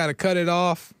feel like I gotta cut it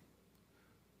off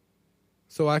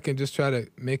so I can just try to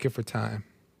make it for time.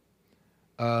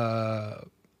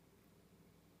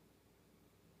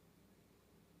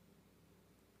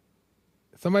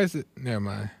 Somebody said, never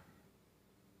mind.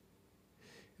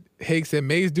 Hake said,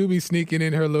 Maze do be sneaking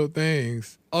in her little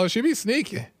things. Oh, she be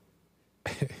sneaking.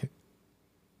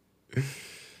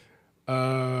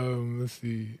 Let's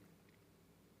see.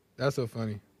 That's so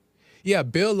funny. Yeah,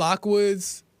 Bill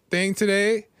Lockwood's thing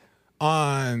today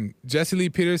on Jesse Lee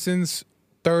Peterson's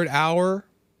third hour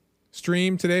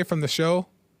stream today from the show,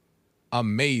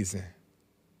 amazing.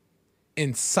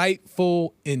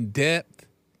 Insightful, in depth.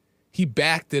 He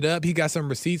backed it up. He got some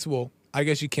receipts. Well, I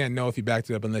guess you can't know if he backed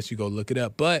it up unless you go look it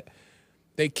up. But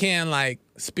they can like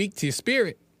speak to your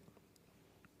spirit.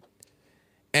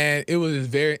 And it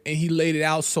was and he laid it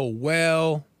out so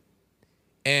well.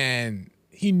 And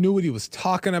he knew what he was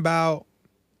talking about.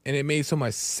 And it made so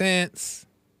much sense.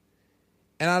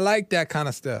 And I like that kind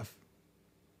of stuff.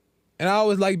 And I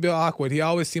always liked Bill Awkward. He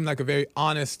always seemed like a very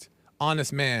honest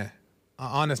man. An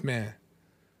honest man.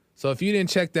 So if you didn't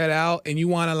check that out and you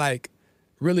want to like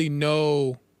really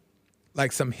know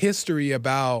like some history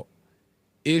about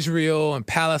Israel and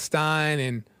Palestine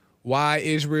and why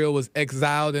Israel was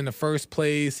exiled in the first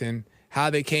place and how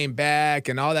they came back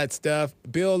and all that stuff,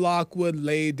 Bill Lockwood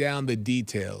laid down the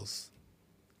details.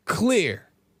 Clear.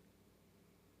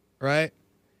 Right?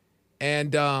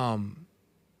 And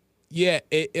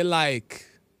it like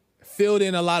filled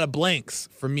in a lot of blanks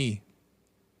for me.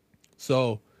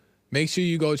 So make sure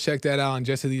you go check that out on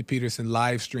Jesse Lee Peterson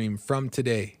live stream from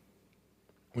today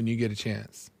when you get a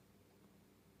chance.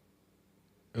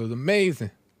 It was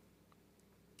amazing.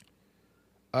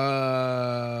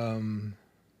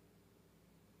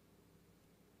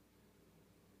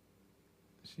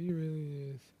 She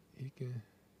really is. He can.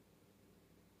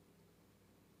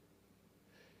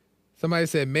 Somebody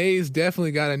said Mays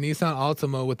definitely got a Nissan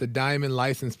Altima with a diamond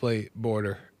license plate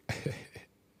border.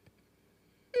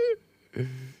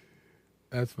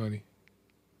 That's funny.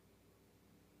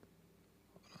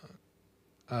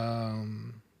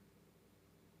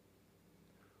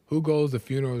 Who goes to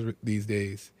funerals these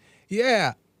days?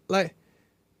 Yeah, like,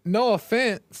 no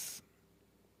offense.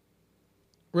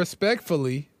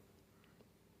 Respectfully,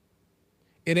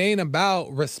 it ain't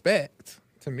about respect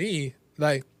to me.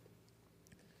 Like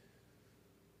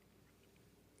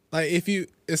if you,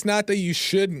 it's not that you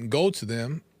shouldn't go to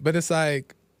them, but it's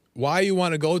like, why you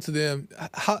want to go to them?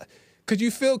 How could you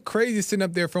feel crazy sitting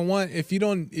up there for one? If you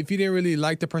didn't really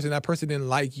like the person, that person didn't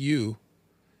like you,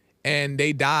 and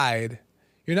they died,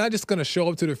 you're not just gonna show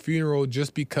up to the funeral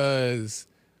just because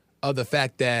of the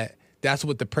fact that that's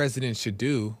what the president should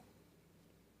do.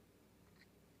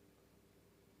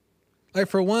 Like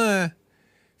for one,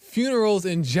 funerals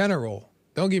in general,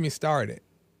 don't get me started.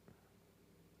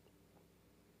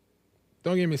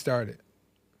 Don't get me started.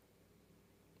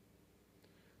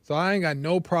 So I ain't got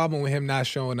no problem with him not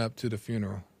showing up to the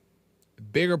funeral.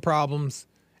 Bigger problems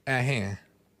at hand.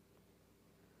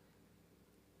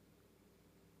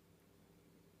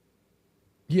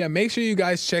 Yeah, make sure you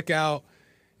guys check out.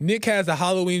 Nick has a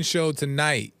Halloween show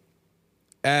tonight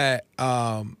at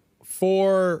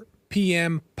 4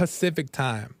 p.m. Pacific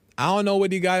time. I don't know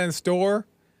what he got in store,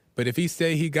 but if he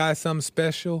say he got something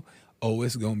special,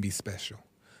 it's going to be special.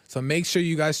 So make sure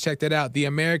you guys check that out. The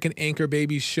American Anchor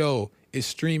Baby Show is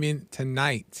streaming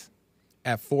tonight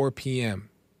at 4 p.m.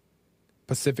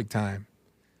 Pacific time.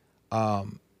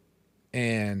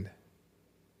 And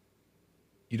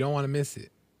you don't want to miss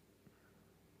it.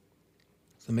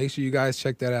 So make sure you guys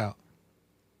check that out.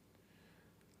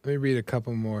 Let me read a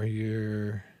couple more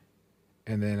here,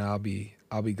 and then I'll be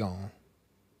gone.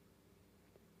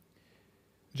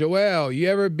 Joelle, you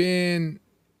ever been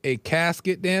a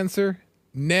casket dancer?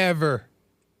 Never.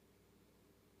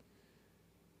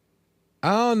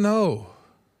 I don't know.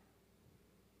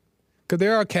 Because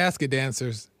there are casket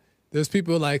dancers. There's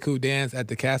people like who dance at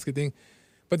the casket thing,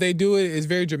 but they do it. It's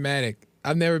very dramatic.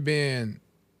 I've never been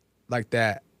like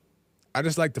that. I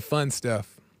just like the fun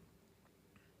stuff.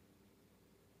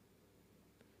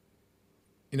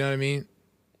 You know what I mean?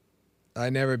 I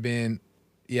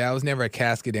was never a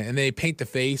casket dancer. And they paint the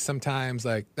face sometimes.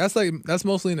 That's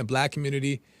mostly in the black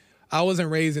community. I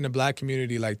wasn't raised in a black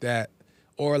community like that,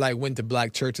 or like went to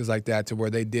black churches like that to where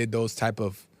they did those type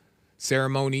of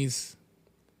ceremonies.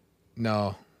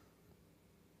 No.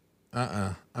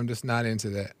 I'm just not into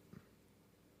that.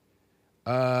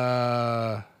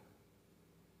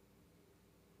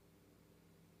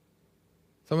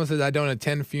 Someone says, I don't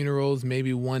attend funerals,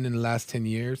 maybe one in the last 10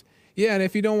 years. Yeah, and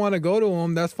if you don't want to go to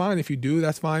them, that's fine. If you do,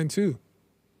 that's fine too. You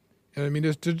know what I mean?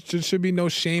 There should be no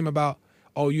shame about,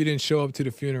 you didn't show up to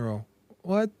the funeral.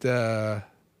 What the?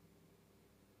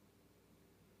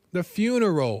 The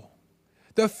funeral.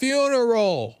 The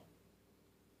funeral.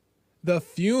 The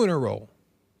funeral.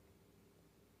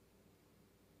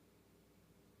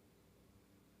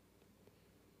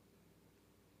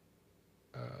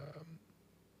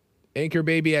 Anchor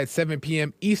Baby at 7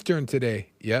 p.m. Eastern today.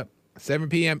 Yep. 7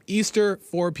 p.m. Eastern,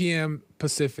 4 p.m.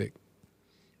 Pacific.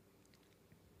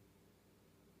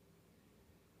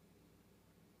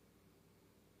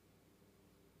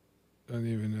 Don't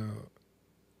even know.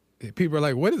 People are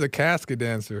like, what is a casket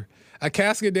dancer? A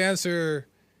casket dancer,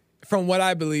 from what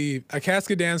I believe, a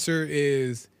casket dancer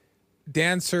is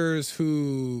dancers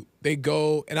who they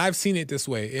go, and I've seen it this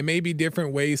way. It may be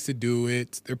different ways to do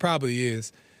it. There probably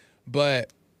is.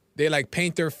 But they like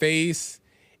paint their face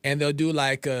and they'll do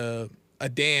like a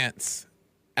dance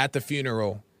at the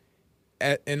funeral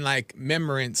in like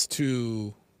remembrance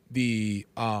to the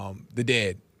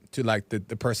dead, to like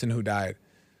the person who died.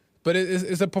 But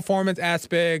it's a performance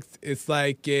aspect. It's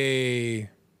like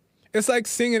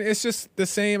singing. It's just the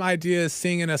same idea as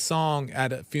singing a song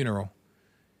at a funeral.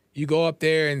 You go up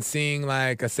there and sing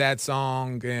like a sad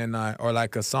song and or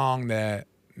like a song that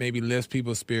maybe lifts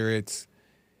people's spirits,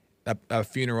 a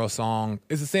funeral song.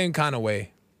 It's the same kind of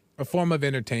way, a form of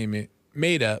entertainment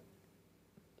made up.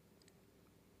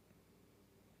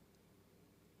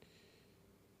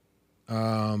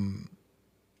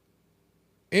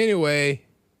 Anyway,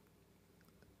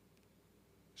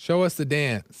 show us the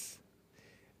dance.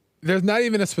 There's not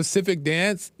even a specific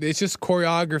dance. It's just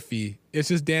choreography. It's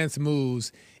just dance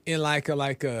moves in like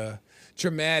a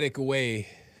dramatic way,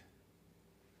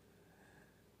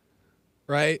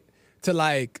 right? To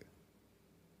like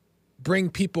bring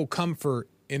people comfort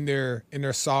in their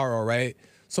sorrow, right?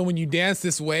 So when you dance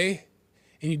this way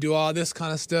and you do all this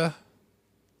kind of stuff,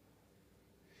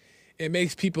 it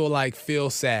makes people like feel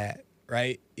sad,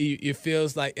 right? It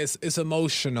feels like it's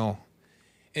emotional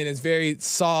and it's very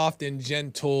soft and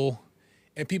gentle,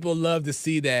 and people love to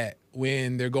see that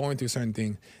when they're going through certain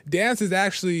things. Dance is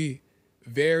actually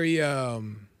very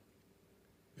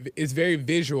it's very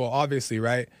visual, obviously,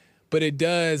 right? But it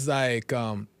does like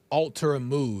alter a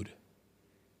mood.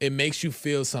 It makes you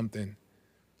feel something.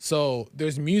 So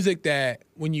there's music that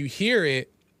when you hear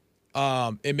it,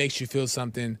 it makes you feel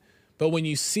something. But when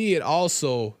you see it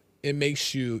also, it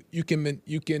makes you can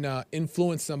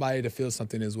influence somebody to feel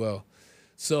something as well.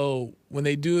 So when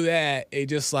they do that, it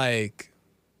just like,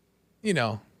 you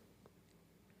know,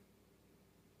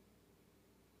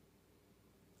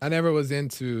 I never was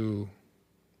into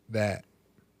that.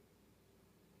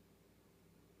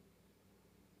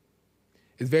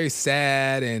 It's very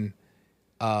sad and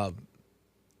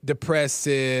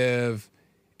depressive,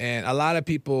 and a lot of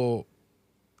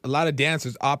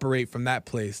dancers operate from that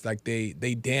place. Like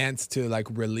they dance to like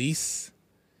release.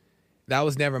 That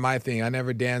was never my thing. I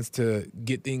never danced to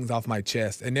get things off my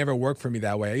chest. It never worked for me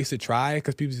that way. I used to try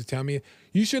because people used to tell me,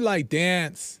 you should like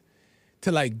dance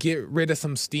to like get rid of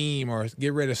some steam or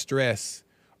get rid of stress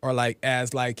or like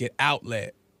as like an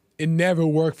outlet. It never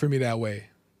worked for me that way.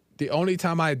 The only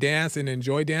time I dance and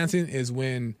enjoy dancing is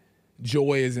when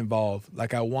joy is involved.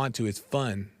 Like I want to, it's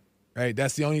fun, right?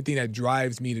 That's the only thing that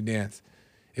drives me to dance,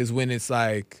 is when it's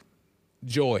like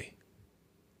joy.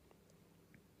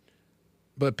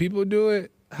 But people do it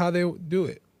how they do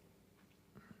it.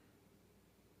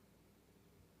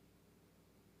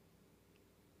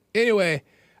 Anyway,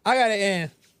 I gotta end.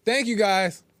 Thank you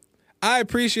guys. I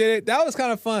appreciate it. That was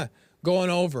kind of fun going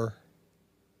over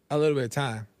a little bit of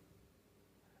time.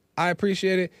 I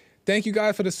appreciate it. Thank you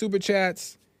guys for the super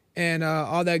chats and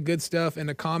all that good stuff in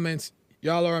the comments.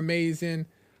 Y'all are amazing.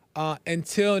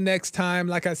 Until next time,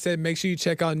 like I said, make sure you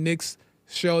check out Nick's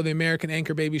show, the American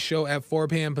Anchor Baby Show, at 4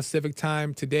 p.m. Pacific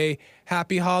time today.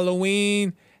 Happy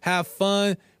Halloween. Have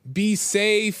fun. Be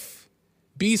safe.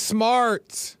 Be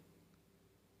smart.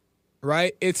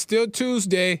 Right? It's still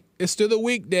Tuesday. It's still the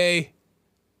weekday.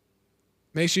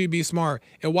 Make sure you be smart.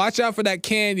 And watch out for that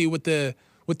candy with the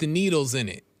needles in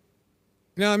it.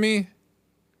 You know what I mean?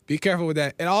 Be careful with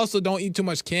that. And also don't eat too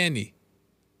much candy.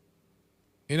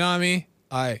 You know what I mean?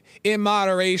 All right. In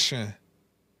moderation.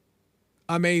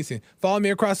 Amazing. Follow me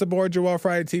across the board, Joel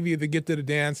Friday TV, The Gift of the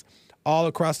Dance, all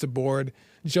across the board.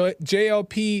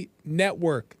 JLP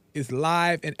Network is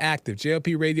live and active.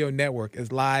 JLP Radio Network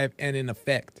is live and in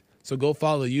effect. So go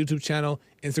follow the YouTube channel,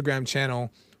 Instagram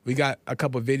channel. We got a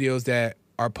couple of videos that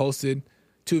are posted.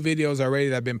 2 videos already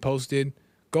that have been posted.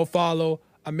 Go follow.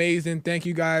 Amazing. Thank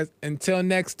you guys. Until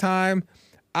next time,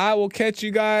 I will catch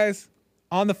you guys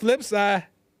on the flip side.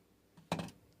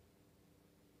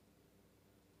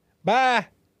 Bye.